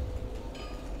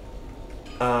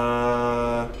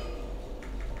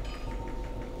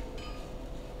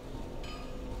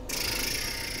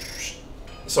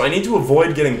 So I need to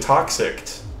avoid getting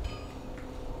toxicked.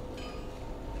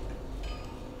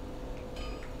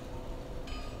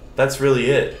 That's really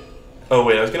it. Oh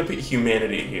wait, I was gonna put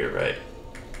humanity here, right?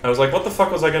 I was like, what the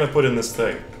fuck was I gonna put in this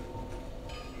thing?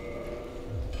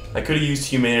 I could have used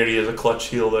humanity as a clutch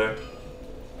heal there.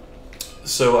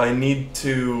 So I need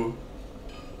to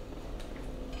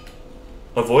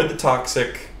avoid the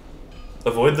toxic,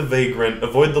 avoid the vagrant,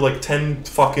 avoid the like 10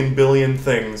 fucking billion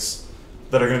things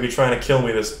that are gonna be trying to kill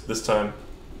me this time.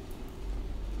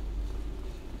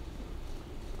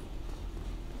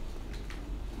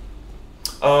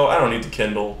 Oh, I don't need to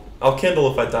kindle. I'll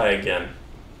kindle if I die again.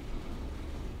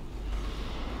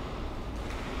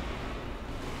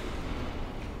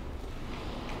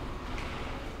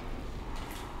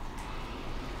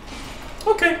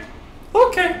 Okay.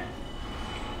 Okay.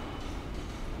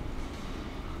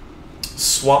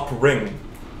 Swap ring.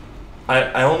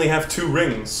 I only have 2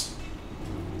 rings.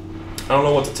 I don't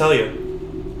know what to tell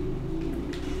you.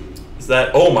 Is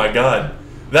that... Oh my god.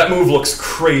 That move looks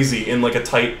crazy in like a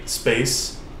tight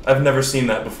space. I've never seen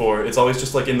that before. It's always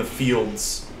just like in the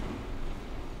fields.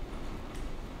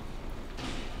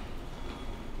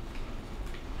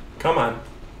 Come on.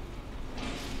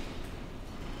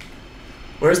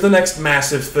 Where's the next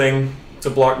massive thing to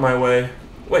block my way?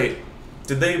 Wait,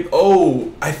 did they...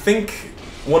 Oh, I think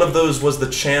one of those was the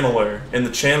channeler, and the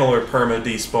channeler perma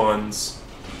despawns.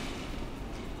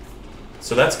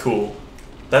 So that's cool.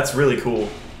 That's really cool.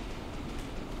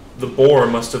 The boar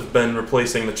must have been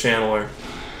replacing the channeler.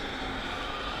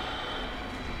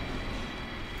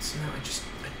 So now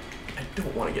I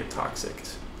don't want to get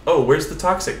toxicked. Oh, where's the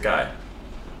toxic guy?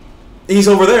 He's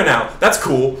over there now. That's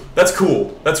cool. That's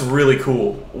cool. That's really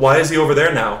cool. Why is he over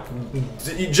there now?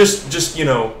 Just you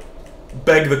know,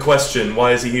 beg the question.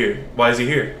 Why is he here? Why is he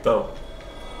here though?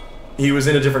 He was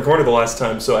in a different corner the last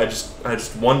time, so I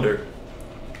just wonder.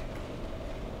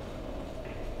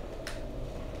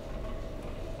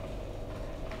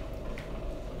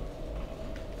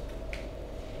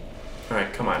 All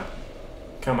right, come on,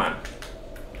 come on.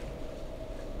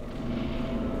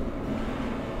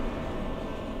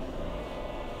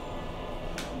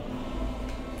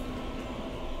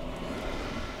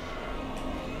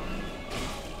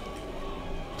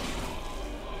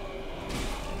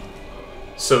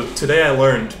 So today I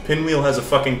learned Pinwheel has a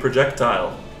fucking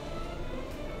projectile.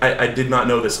 I did not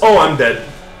know this. Oh, I'm dead.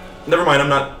 Never mind, I'm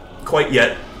not quite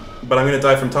yet, but I'm gonna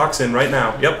die from toxin right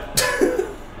now. Yep.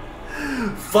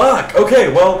 Fuck.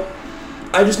 Okay, well,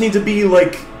 I just need to be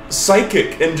like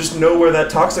psychic and just know where that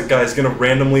toxic guy is gonna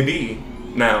randomly be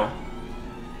now.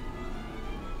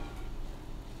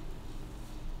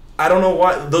 I don't know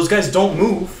why those guys don't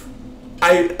move.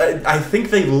 I think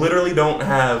they literally don't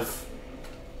have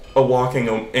a walking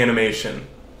animation.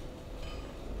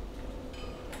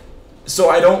 So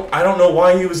I don't know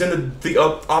why he was in the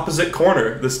opposite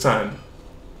corner this time.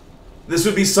 This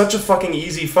would be such a fucking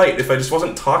easy fight if I just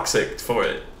wasn't toxic for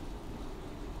it.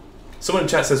 Someone in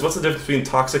chat says, what's the difference between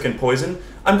toxic and poison?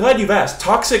 I'm glad you've asked.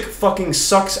 Toxic fucking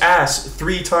sucks ass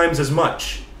 3 times as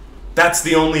much. That's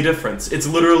the only difference. It's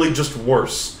literally just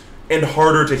worse and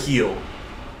harder to heal.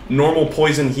 Normal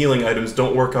poison healing items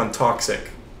don't work on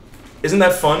toxic. Isn't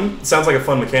that fun? It sounds like a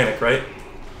fun mechanic, right?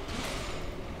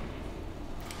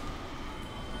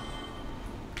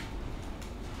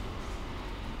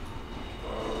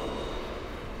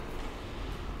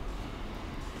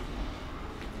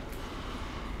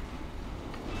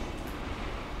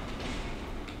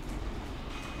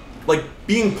 Like,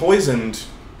 being poisoned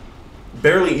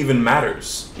barely even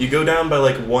matters. You go down by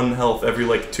like 1 health every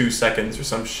like 2 seconds or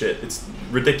some shit. It's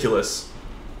ridiculous.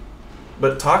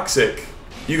 But toxic,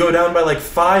 you go down by like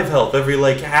 5 health every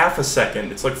like half a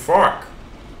second. It's like, fuck.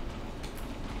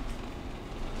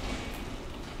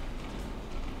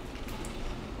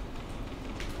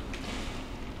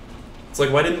 It's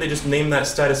like, why didn't they just name that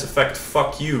status effect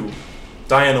fuck you?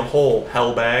 Die in a hole,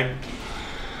 hellbag.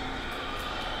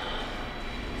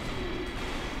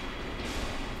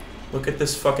 Look at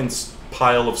this fucking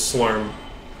pile of slurm.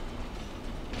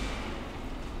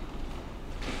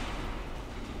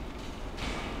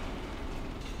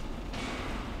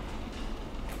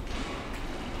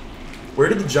 Where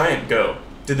did the giant go?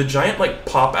 Did the giant, like,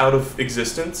 pop out of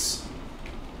existence?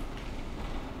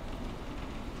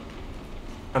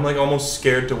 I'm, like, almost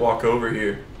scared to walk over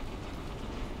here.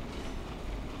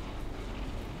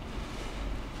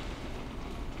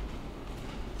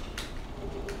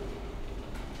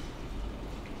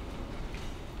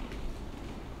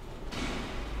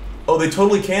 Oh, they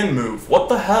totally can move. What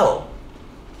the hell?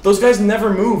 Those guys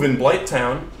never move in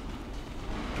Blighttown.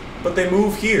 But they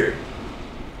move here.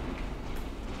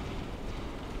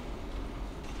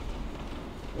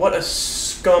 What a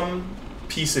scum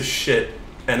piece of shit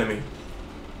enemy.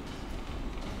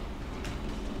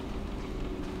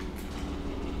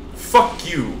 Fuck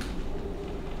you.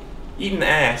 Eat an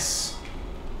ass.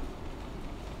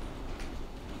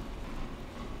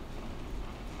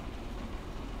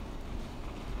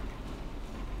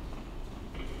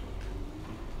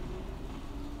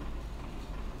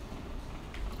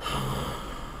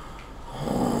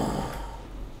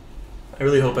 I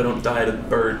really hope I don't die to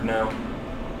Bird now.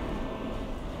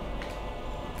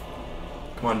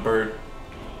 Come on, Bird.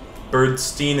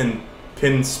 Birdstein and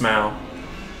Pinsmow.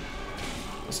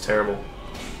 That's terrible.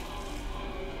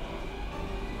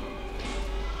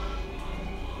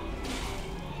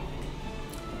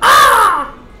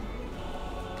 Ah!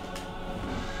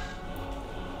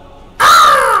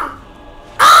 Ah!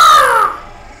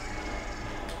 Ah!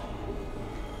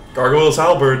 Gargoyle's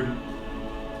halberd.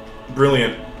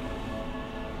 Brilliant.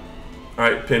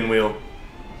 Alright, Pinwheel.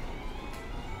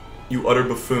 You utter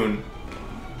buffoon.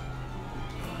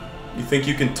 You think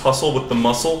you can tussle with the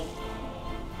muscle?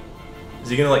 Is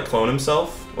he gonna, like, clone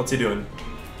himself? What's he doing?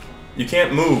 You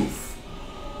can't move.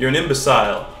 You're an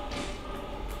imbecile.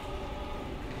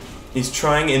 He's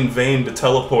trying in vain to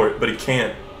teleport, but he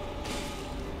can't.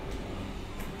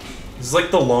 This is like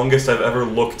the longest I've ever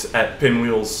looked at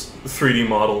Pinwheel's 3D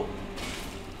model.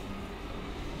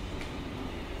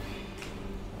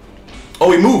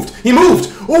 Oh, he moved! He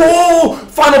moved! Oh!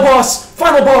 Final boss!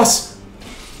 Final boss!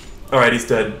 Alright, he's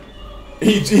dead.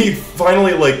 He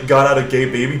finally, like, got out of gay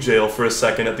baby jail for a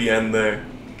second at the end there.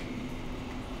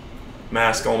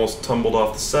 Mask almost tumbled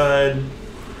off the side.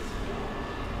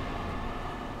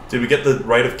 Did we get the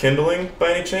Rite of Kindling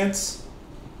by any chance?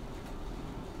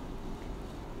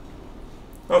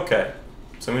 Okay.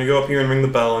 So I'm gonna go up here and ring the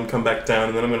bell and come back down,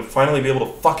 and then I'm gonna finally be able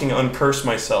to fucking uncurse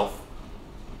myself.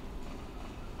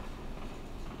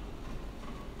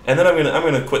 And then I'm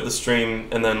gonna quit the stream,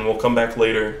 and then we'll come back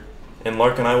later, and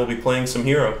Lark and I will be playing some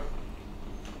Hero.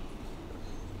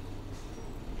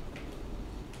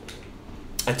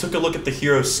 I took a look at the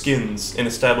Hero skins and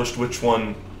established which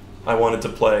one I wanted to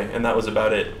play, and that was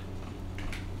about it.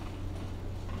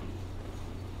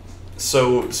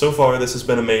 So far this has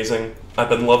been amazing. I've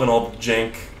been loving all the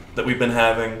jank that we've been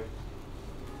having.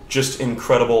 Just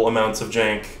incredible amounts of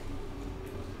jank.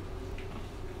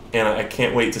 And I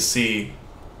can't wait to see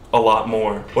a lot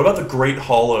more. What about the Great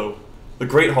Hollow? The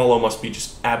Great Hollow must be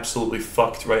just absolutely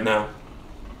fucked right now.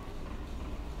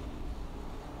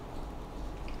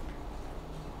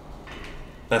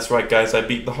 That's right, guys, I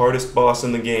beat the hardest boss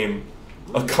in the game.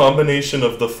 A combination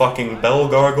of the fucking Bell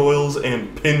Gargoyles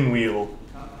and Pinwheel.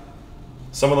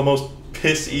 Some of the most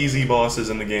piss-easy bosses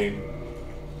in the game.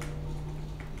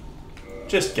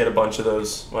 Just get a bunch of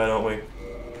those, why don't we?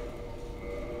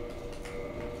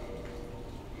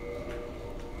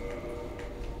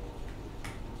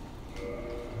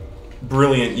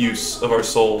 Brilliant use of our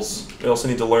souls. We also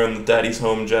need to learn the Daddy's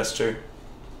Home gesture.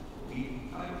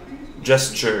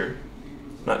 Gesture.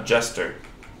 Not jester.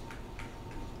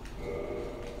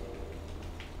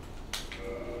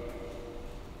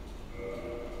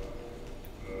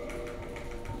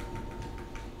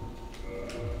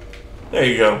 There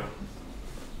you go.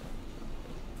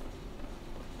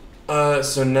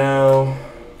 So now...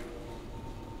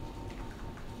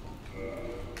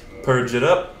 Purge it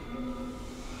up.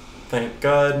 Thank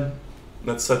God.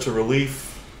 That's such a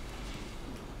relief.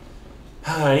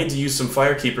 I need to use some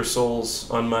Firekeeper souls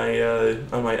on my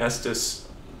Estus.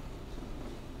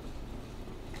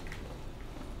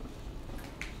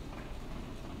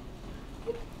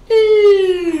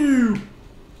 Ew.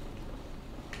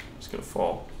 Just gonna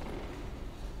fall.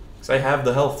 Because I have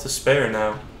the health to spare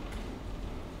now.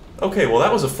 Okay, well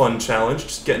that was a fun challenge,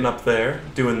 just getting up there,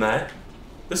 doing that.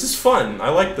 This is fun, I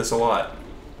like this a lot.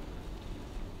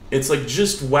 It's like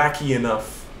just wacky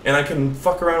enough, and I can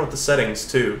fuck around with the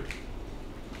settings too,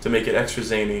 to make it extra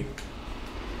zany.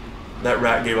 That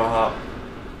rat gave a hop.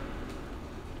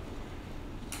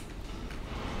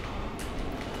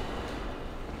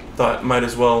 Thought might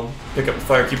as well pick up the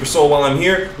Firekeeper soul while I'm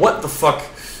here. What the fuck?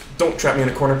 Don't trap me in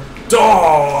a corner.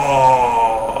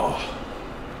 Duh!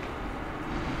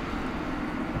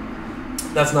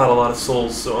 That's not a lot of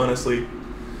souls, so honestly,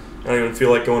 I don't even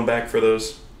feel like going back for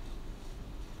those.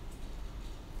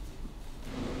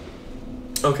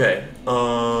 Okay,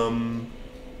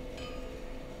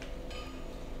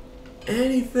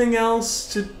 anything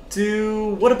else to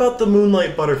do? What about the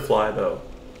Moonlight Butterfly, though?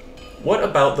 What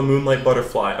about the Moonlight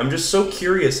Butterfly? I'm just so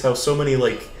curious how so many,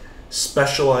 like,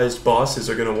 specialized bosses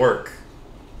are gonna work.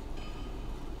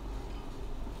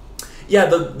 Yeah,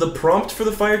 the prompt for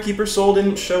the Firekeeper soul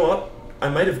didn't show up. I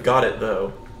might have got it,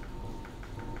 though.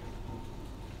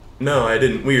 No, I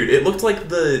didn't. Weird. It looked like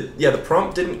the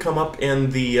prompt didn't come up,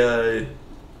 and the,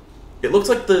 it looked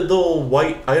like the little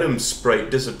white item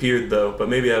sprite disappeared, though, but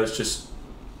maybe I was just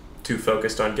too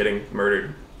focused on getting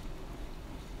murdered.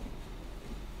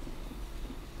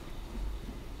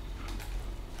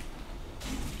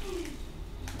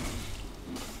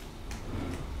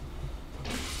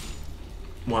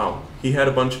 Wow, he had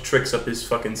a bunch of tricks up his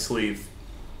fucking sleeve.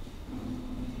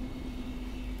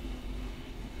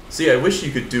 See, I wish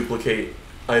you could duplicate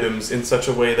items in such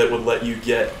a way that would let you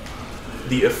get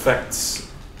the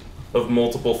effects of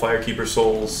multiple Firekeeper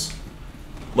souls,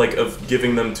 like of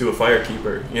giving them to a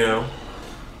Firekeeper, you know?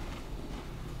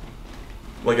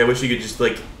 Like, I wish you could just,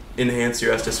 like, enhance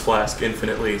your Estus Flask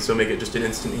infinitely, so make it just an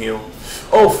instant heal.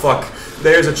 Oh, fuck!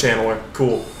 There's a channeler.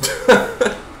 Cool.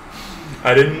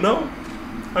 I didn't know.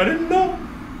 I didn't know.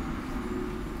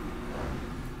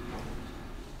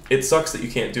 It sucks that you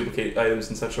can't duplicate items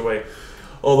in such a way.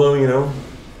 Although, you know,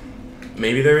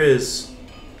 maybe there is.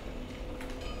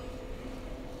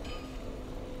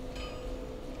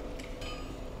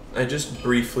 I just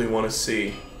briefly want to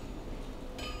see.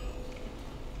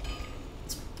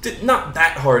 It's not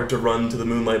that hard to run to the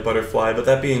Moonlight Butterfly, but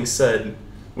that being said,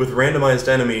 with randomized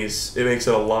enemies, it makes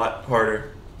it a lot harder.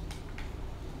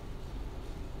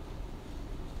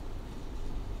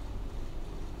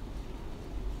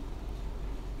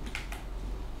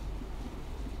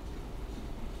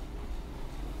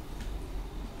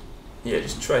 Yeah,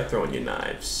 just try throwing your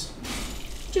knives.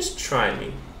 Just try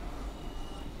me.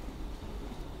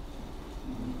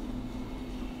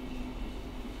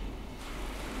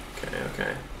 Okay,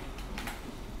 okay.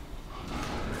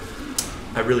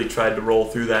 I really tried to roll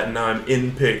through that, and now I'm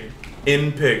in pig.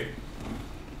 In pig.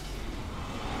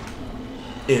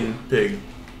 In pig.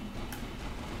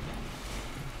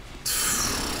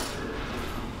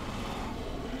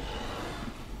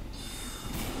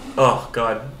 Oh,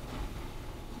 God.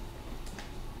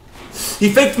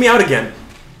 He faked me out again.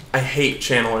 I hate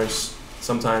channelers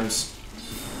sometimes.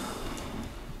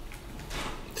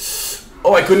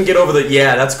 Oh, I couldn't get over the...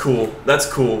 Yeah, that's cool.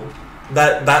 That's cool.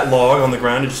 That log on the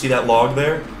ground, did you see that log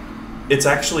there? It's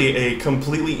actually a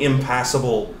completely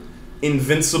impassable,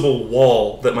 invincible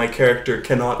wall that my character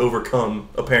cannot overcome,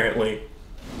 apparently.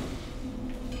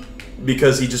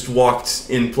 Because he just walked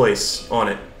in place on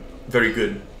it. Very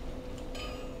good.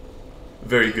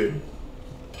 Very good.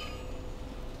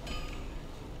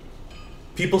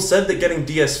 People said that getting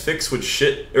DS fix would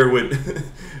shit, or would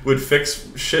would fix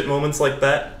shit moments like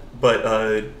that, but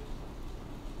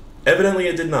evidently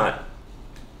it did not.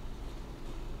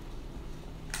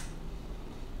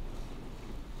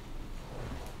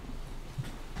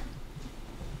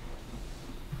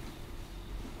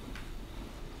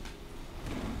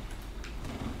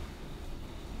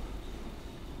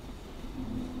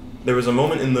 There was a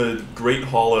moment in the Great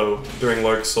Hollow during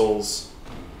Lark Souls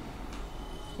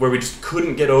where we just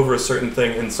couldn't get over a certain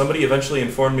thing, and somebody eventually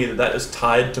informed me that that is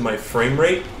tied to my frame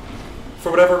rate for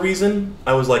whatever reason.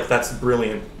 I was like, that's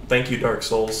brilliant. Thank you, Dark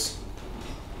Souls.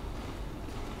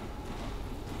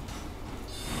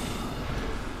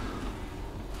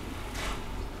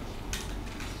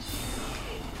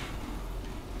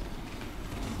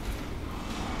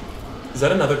 Is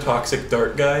that another toxic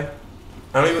dart guy?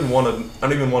 I don't even want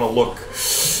to look.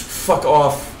 Fuck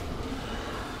off.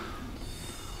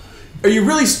 Are you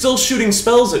really still shooting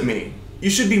spells at me? You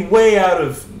should be way out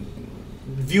of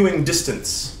viewing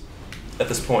distance at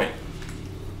this point.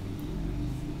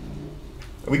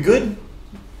 Are we good?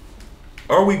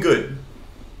 Are we good?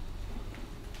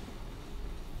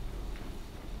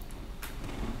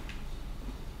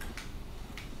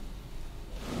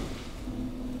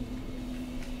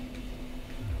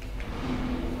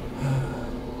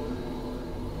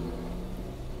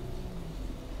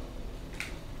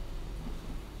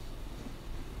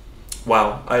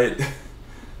 Wow,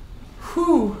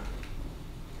 whew.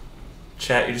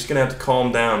 Chat, you're just gonna have to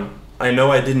calm down. I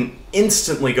know I didn't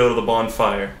instantly go to the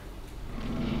bonfire.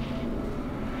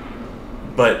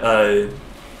 But,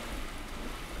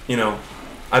 you know,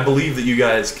 I believe that you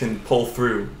guys can pull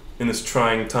through in this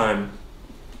trying time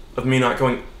of me not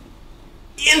going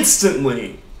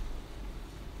instantly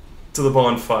to the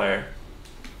bonfire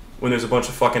when there's a bunch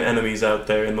of fucking enemies out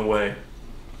there in the way.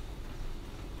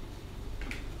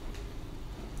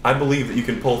 I believe that you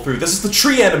can pull through. This is the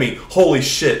tree enemy! Holy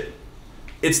shit.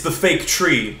 It's the fake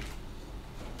tree.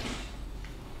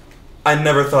 I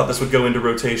never thought this would go into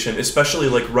rotation, especially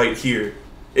like right here.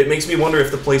 It makes me wonder if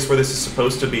the place where this is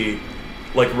supposed to be,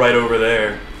 like right over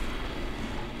there,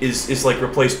 is like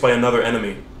replaced by another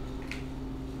enemy.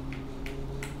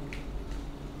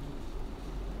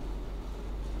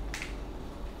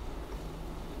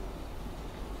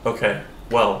 Okay,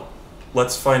 well,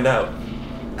 let's find out.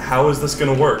 How is this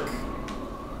gonna work?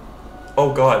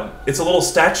 Oh god, it's a little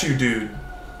statue dude.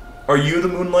 Are you the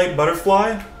Moonlight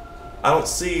Butterfly? I don't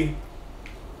see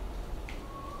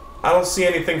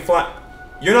anything fly.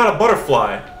 You're not a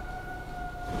butterfly.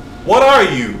 What are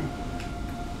you?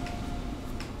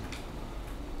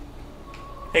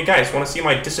 Hey guys, wanna see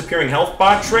my disappearing health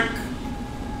bar trick?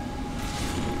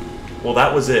 Well,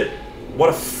 that was it. What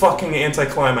a fucking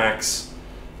anticlimax.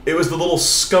 It was the little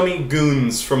scummy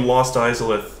goons from Lost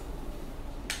Izalith.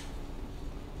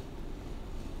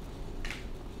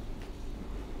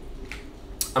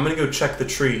 I'm gonna go check the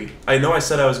tree. I know I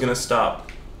said I was gonna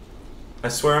stop. I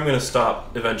swear I'm gonna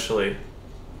stop eventually.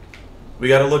 We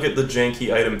gotta look at the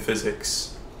janky item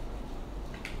physics.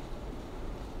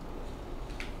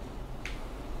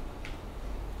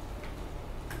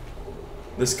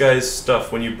 This guy's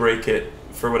stuff, when you break it,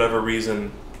 for whatever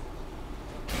reason,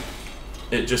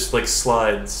 it just like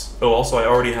slides. Oh, also I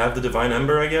already have the Divine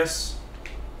Ember, I guess?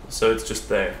 So it's just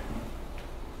there.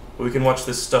 But we can watch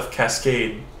this stuff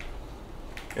cascade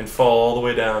and fall all the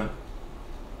way down.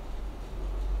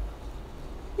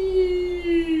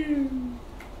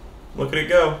 Look at it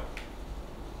go.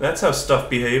 That's how stuff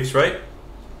behaves, right?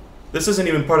 This isn't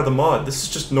even part of the mod. This is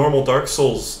just normal Dark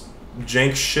Souls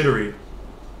jank shittery.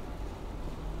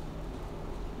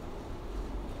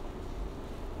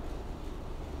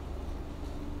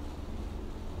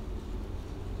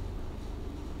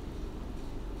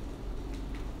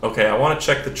 Okay, I want to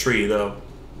check the tree, though.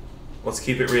 Let's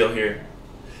keep it real here.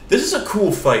 This is a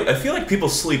cool fight. I feel like people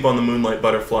sleep on the Moonlight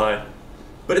Butterfly.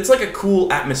 But it's like a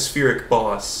cool atmospheric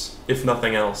boss, if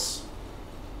nothing else.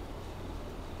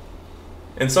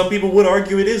 And some people would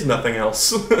argue it is nothing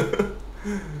else.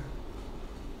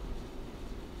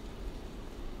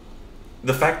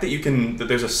 The fact that that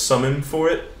there's a summon for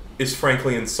it is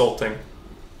frankly insulting.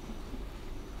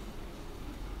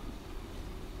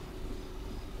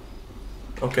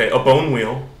 Okay, a bone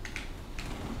wheel.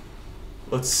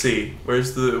 Let's see.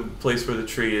 Where's the place where the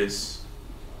tree is?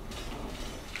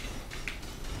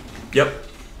 Yep.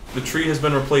 The tree has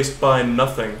been replaced by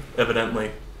nothing,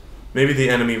 evidently. Maybe the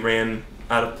enemy ran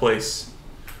out of place.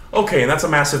 Okay, and that's a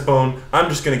massive bone. I'm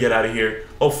just gonna get out of here.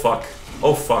 Oh fuck.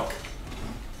 Oh fuck.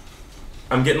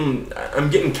 I'm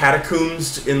getting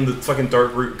catacombs in the fucking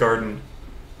dark root garden.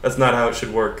 That's not how it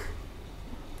should work.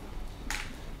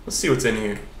 Let's see what's in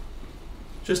here.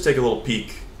 Just take a little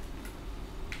peek.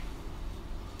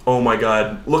 Oh my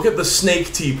god. Look at the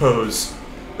snake T-pose.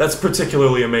 That's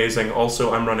particularly amazing.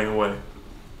 Also, I'm running away.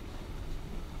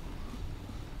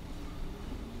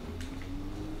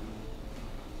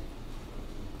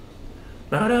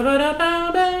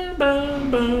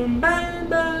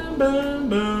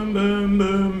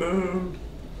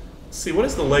 Let's see, what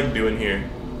is the leg doing here?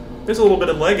 There's a little bit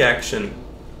of leg action.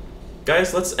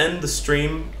 Guys, let's end the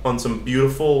stream on some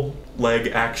beautiful leg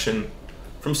action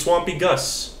from Swampy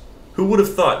Gus. Who would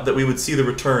have thought that we would see the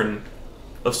return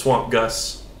of Swamp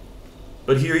Gus?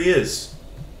 But here he is.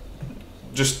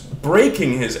 Just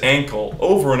breaking his ankle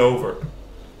over and over.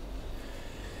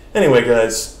 Anyway,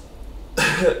 guys.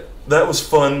 That was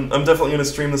fun. I'm definitely going to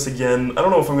stream this again. I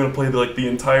don't know if I'm going to play the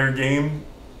entire game,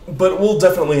 but we'll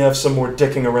definitely have some more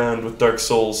dicking around with Dark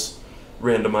Souls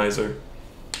Randomizer.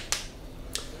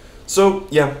 So,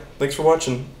 yeah, thanks for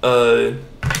watching.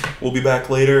 We'll be back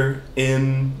later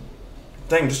in,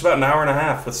 dang, just about an hour and a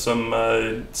half with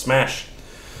some Smash.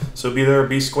 So be there or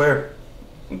be square.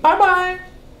 Bye-bye!